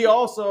 but he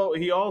also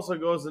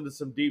goes into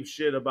some deep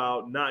shit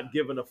about not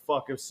giving a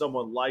fuck if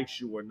someone likes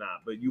you or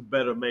not, but you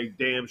better make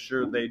damn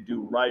sure they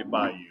do right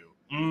by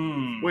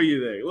you. What do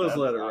you think? Let's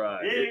let it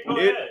ride.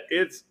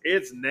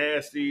 It's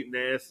nasty,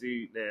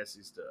 nasty,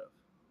 nasty stuff.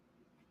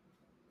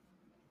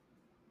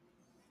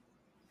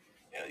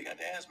 Yeah, you got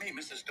to ask me,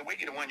 Mr.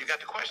 Stewicki, the one you got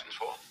the questions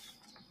for.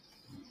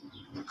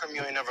 How come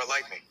you ain't never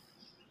liked me?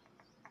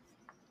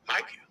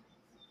 Like you?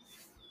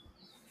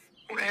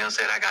 Who the hell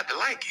said I got to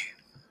like you?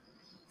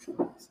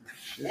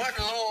 What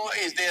law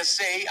is there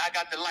say I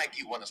got to like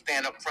you? Want to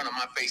stand up in front of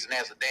my face and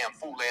ask a damn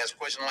fool-ass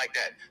question like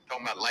that?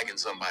 Talking about liking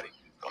somebody.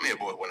 Come here,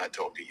 boy, when I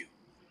talk to you.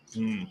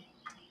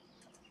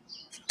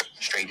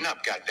 Straighten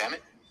up,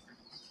 goddammit.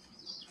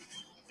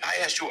 I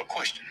asked you a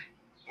question.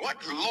 What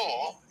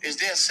law is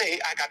there say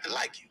I got to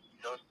like you?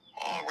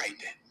 All right,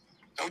 then.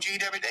 Don't you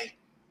eat every day?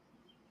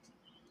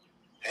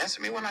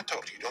 Answer me when I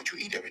talk to you. Don't you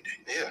eat every day?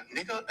 Yeah,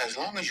 nigga, as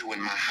long as you in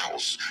my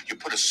house, you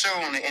put a sir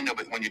on the end of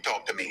it when you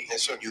talk to me.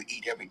 Yes, sir. You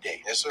eat every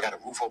day. Yes, sir. Got a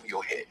roof over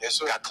your head. Yes,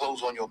 sir. Got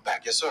clothes on your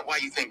back. Yes, sir. Why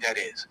you think that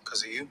is?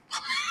 Because of you?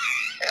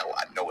 Hell,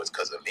 I know it's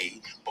because of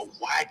me. But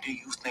why do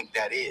you think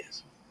that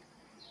is?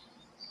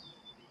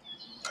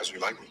 Because you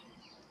like me.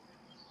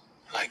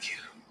 Like you.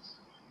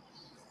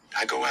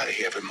 I go out of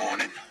here every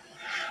morning.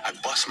 I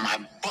bust my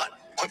butt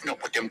putting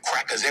up with them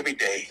crackers every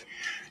day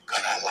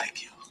because I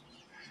like you.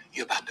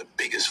 You're about the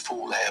biggest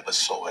fool I ever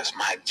saw. It's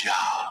my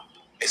job.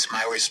 It's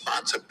my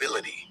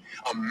responsibility.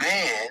 A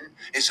man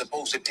is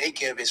supposed to take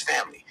care of his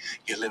family.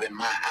 You live in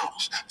my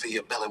house, fill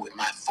your belly with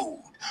my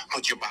food,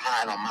 put your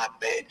behind on my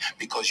bed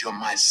because you're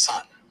my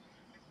son.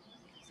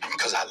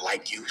 Because I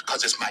like you,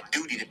 because it's my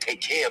duty to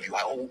take care of you.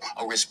 I owe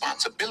a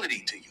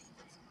responsibility to you.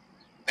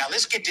 Now,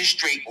 let's get this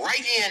straight right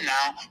here and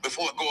now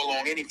before I go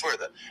along any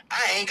further.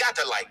 I ain't got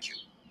to like you.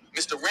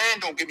 Mr.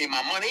 Rand don't give me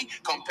my money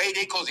come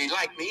payday because he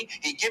like me.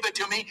 He give it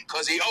to me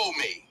because he owe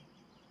me.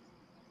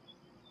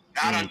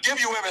 Now, I don't give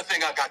you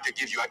everything I got to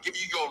give you. I give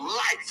you your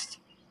life.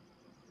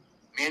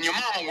 Me and your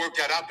mama worked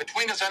that out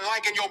between us, and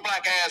liking your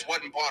black ass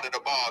wasn't part of the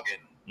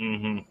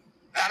bargain.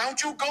 Now,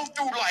 don't you go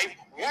through life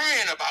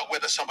worrying about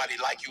whether somebody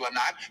like you or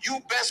not. You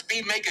best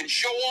be making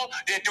sure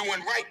they're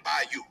doing right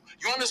by you.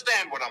 You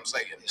understand what I'm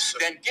saying? Yes,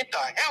 then get the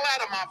hell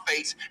out of my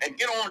face and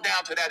get on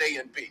down to that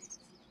A&P.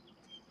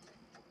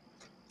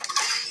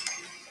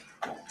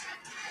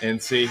 And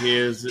see,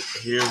 here's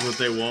what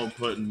they won't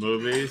put in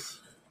movies.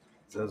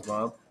 Says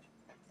Bob.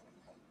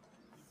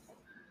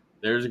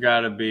 There's got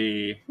to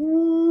be.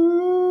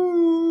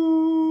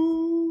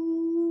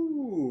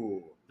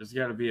 There's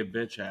got to be a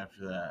bitch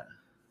after that.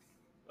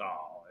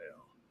 Oh,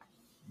 hell.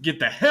 Get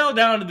the hell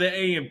down to the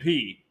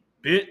A&P,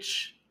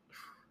 bitch.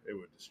 It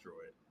would destroy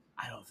it.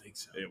 I don't think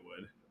so. It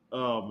would.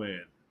 Oh,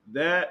 man.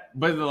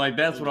 But like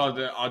that's what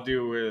I'll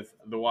do with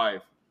the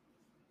wife.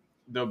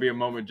 There'll be a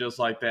moment just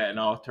like that, and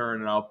I'll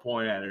turn and I'll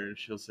point at her, and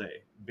she'll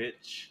say,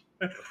 "Bitch,"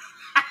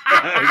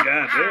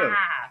 God damn.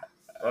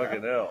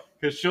 Fucking hell.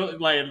 Because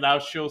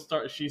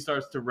she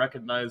starts to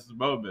recognize the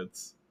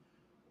moments.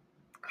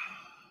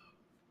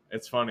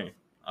 It's funny.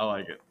 I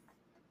like it.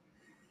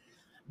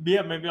 But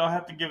yeah, maybe I'll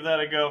have to give that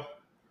a go.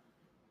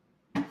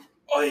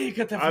 Oh, you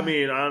got that. I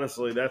mean,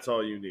 honestly, that's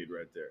all you need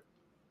right there.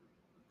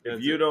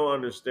 If you don't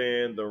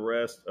understand the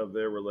rest of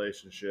their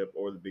relationship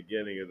or the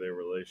beginning of their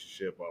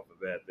relationship off of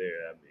that, there,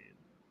 I mean,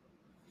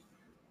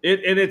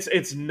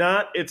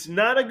 it's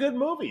not a good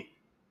movie.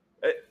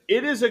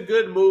 It is a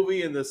good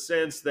movie in the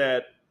sense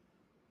that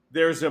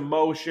there's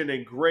emotion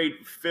and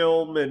great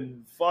film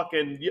and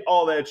fucking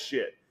all that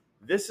shit.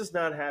 This is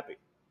not happy.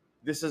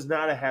 This is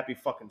not a happy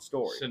fucking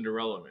story.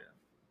 Cinderella Man.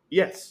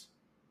 Yes,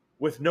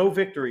 with no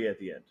victory at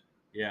the end.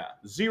 Yeah,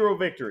 0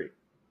 victory.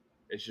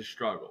 it's just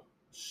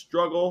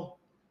Struggle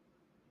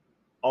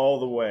all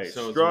the way.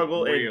 So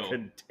Struggle it's and real.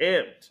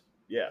 contempt.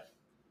 Yeah.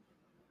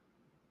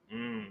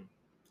 Mm.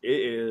 It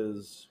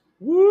is.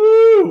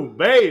 Woo,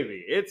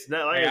 baby. It's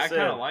not like Hey, I I said.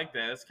 kind of like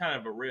that. It's kind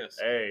of a risk.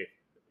 Hey,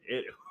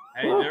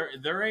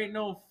 There ain't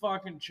no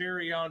fucking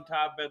cherry on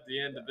top at the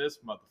end of this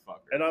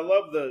motherfucker. and I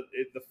love the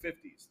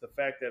 50s. The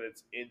fact that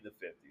it's in the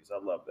 50s. I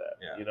love that.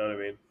 Yeah. You know what I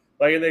mean?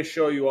 Like, and they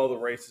show you all the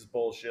racist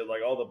bullshit.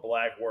 Like, all the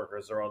black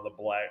workers are on the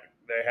black.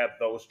 They have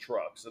those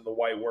trucks, and the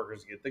white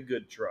workers get the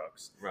good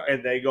trucks, Right.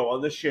 and they go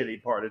on the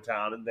shitty part of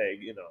town, and they,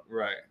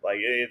 Right. like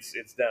it's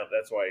them.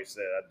 That's why he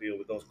said I deal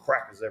with those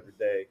crackers every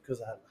day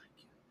because I like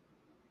you.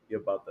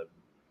 You're about the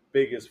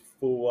biggest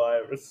fool I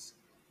ever saw.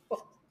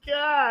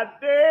 God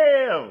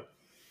damn.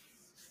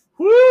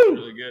 Woo!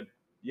 Really good.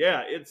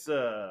 Yeah, it's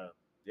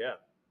yeah.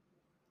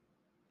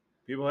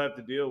 People have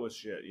to deal with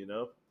shit,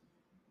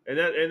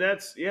 and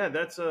that's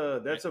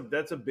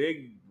a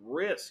big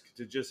risk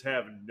to just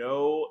have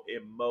no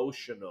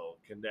emotional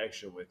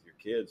connection with your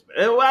kids,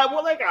 man. And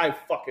well, like I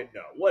fucking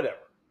know,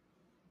 whatever.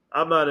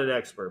 I'm not an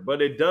expert,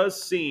 but it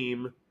does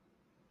seem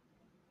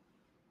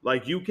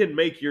like you can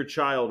make your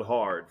child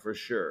hard for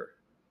sure.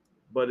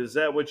 But is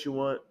that what you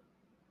want?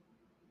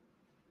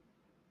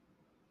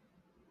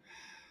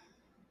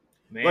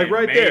 Man, Like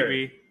right maybe.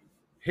 there,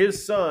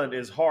 his son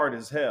is hard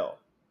as hell,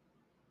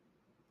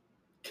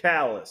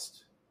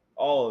 calloused,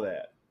 all of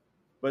that.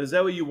 But is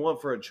that what you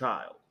want for a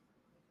child?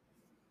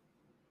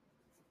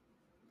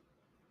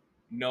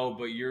 No,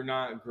 but you're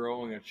not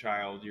growing a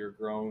child. You're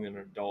growing an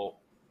adult.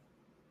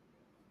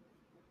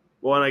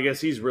 Well, and I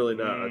guess he's really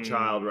not a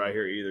child right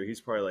here either.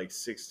 He's probably like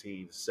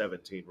 16,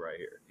 17 right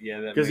here. Yeah,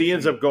 Because he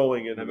ends up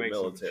going into that the makes him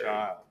a military.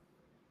 child.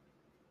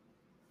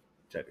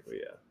 Technically,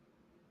 yeah.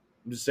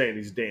 I'm just saying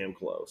he's damn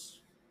close.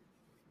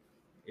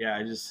 Yeah,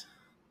 because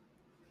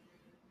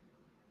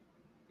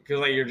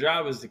like your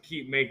job is to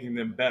keep making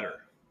them better.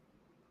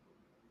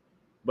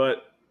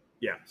 But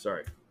yeah,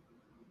 sorry.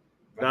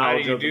 But Now how I'll do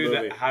you jump the do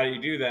movie. that? How do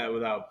you do that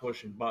without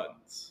pushing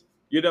buttons?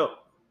 You don't.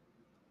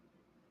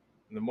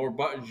 And the more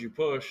buttons you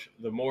push,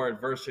 the more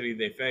adversity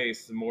they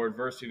face. The more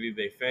adversity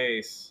they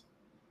face,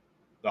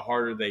 the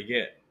harder they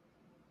get.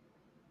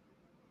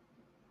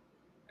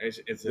 It's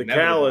The inevitable.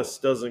 callus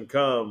doesn't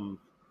come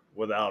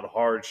without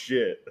hard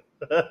shit.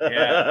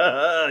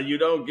 Yeah. You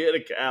don't get a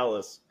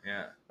callus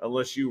Yeah.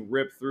 unless you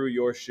rip through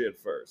your shit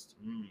first.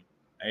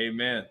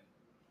 Amen.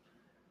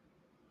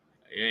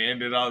 You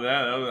ended on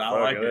that. I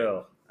like Fucking it.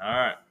 hell. All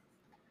right.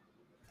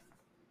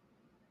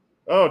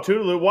 Oh,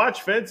 Toodaloo,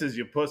 watch Fences,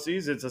 you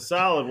pussies. It's a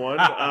solid one.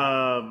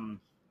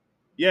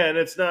 Yeah, and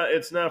it's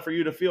not for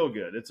you to feel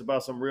good. It's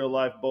about some real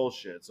life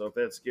bullshit. So if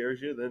that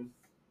scares you, then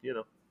you're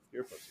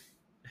a pussy.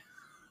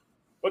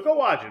 But go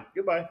watch it.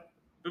 Goodbye.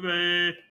 Bye-bye.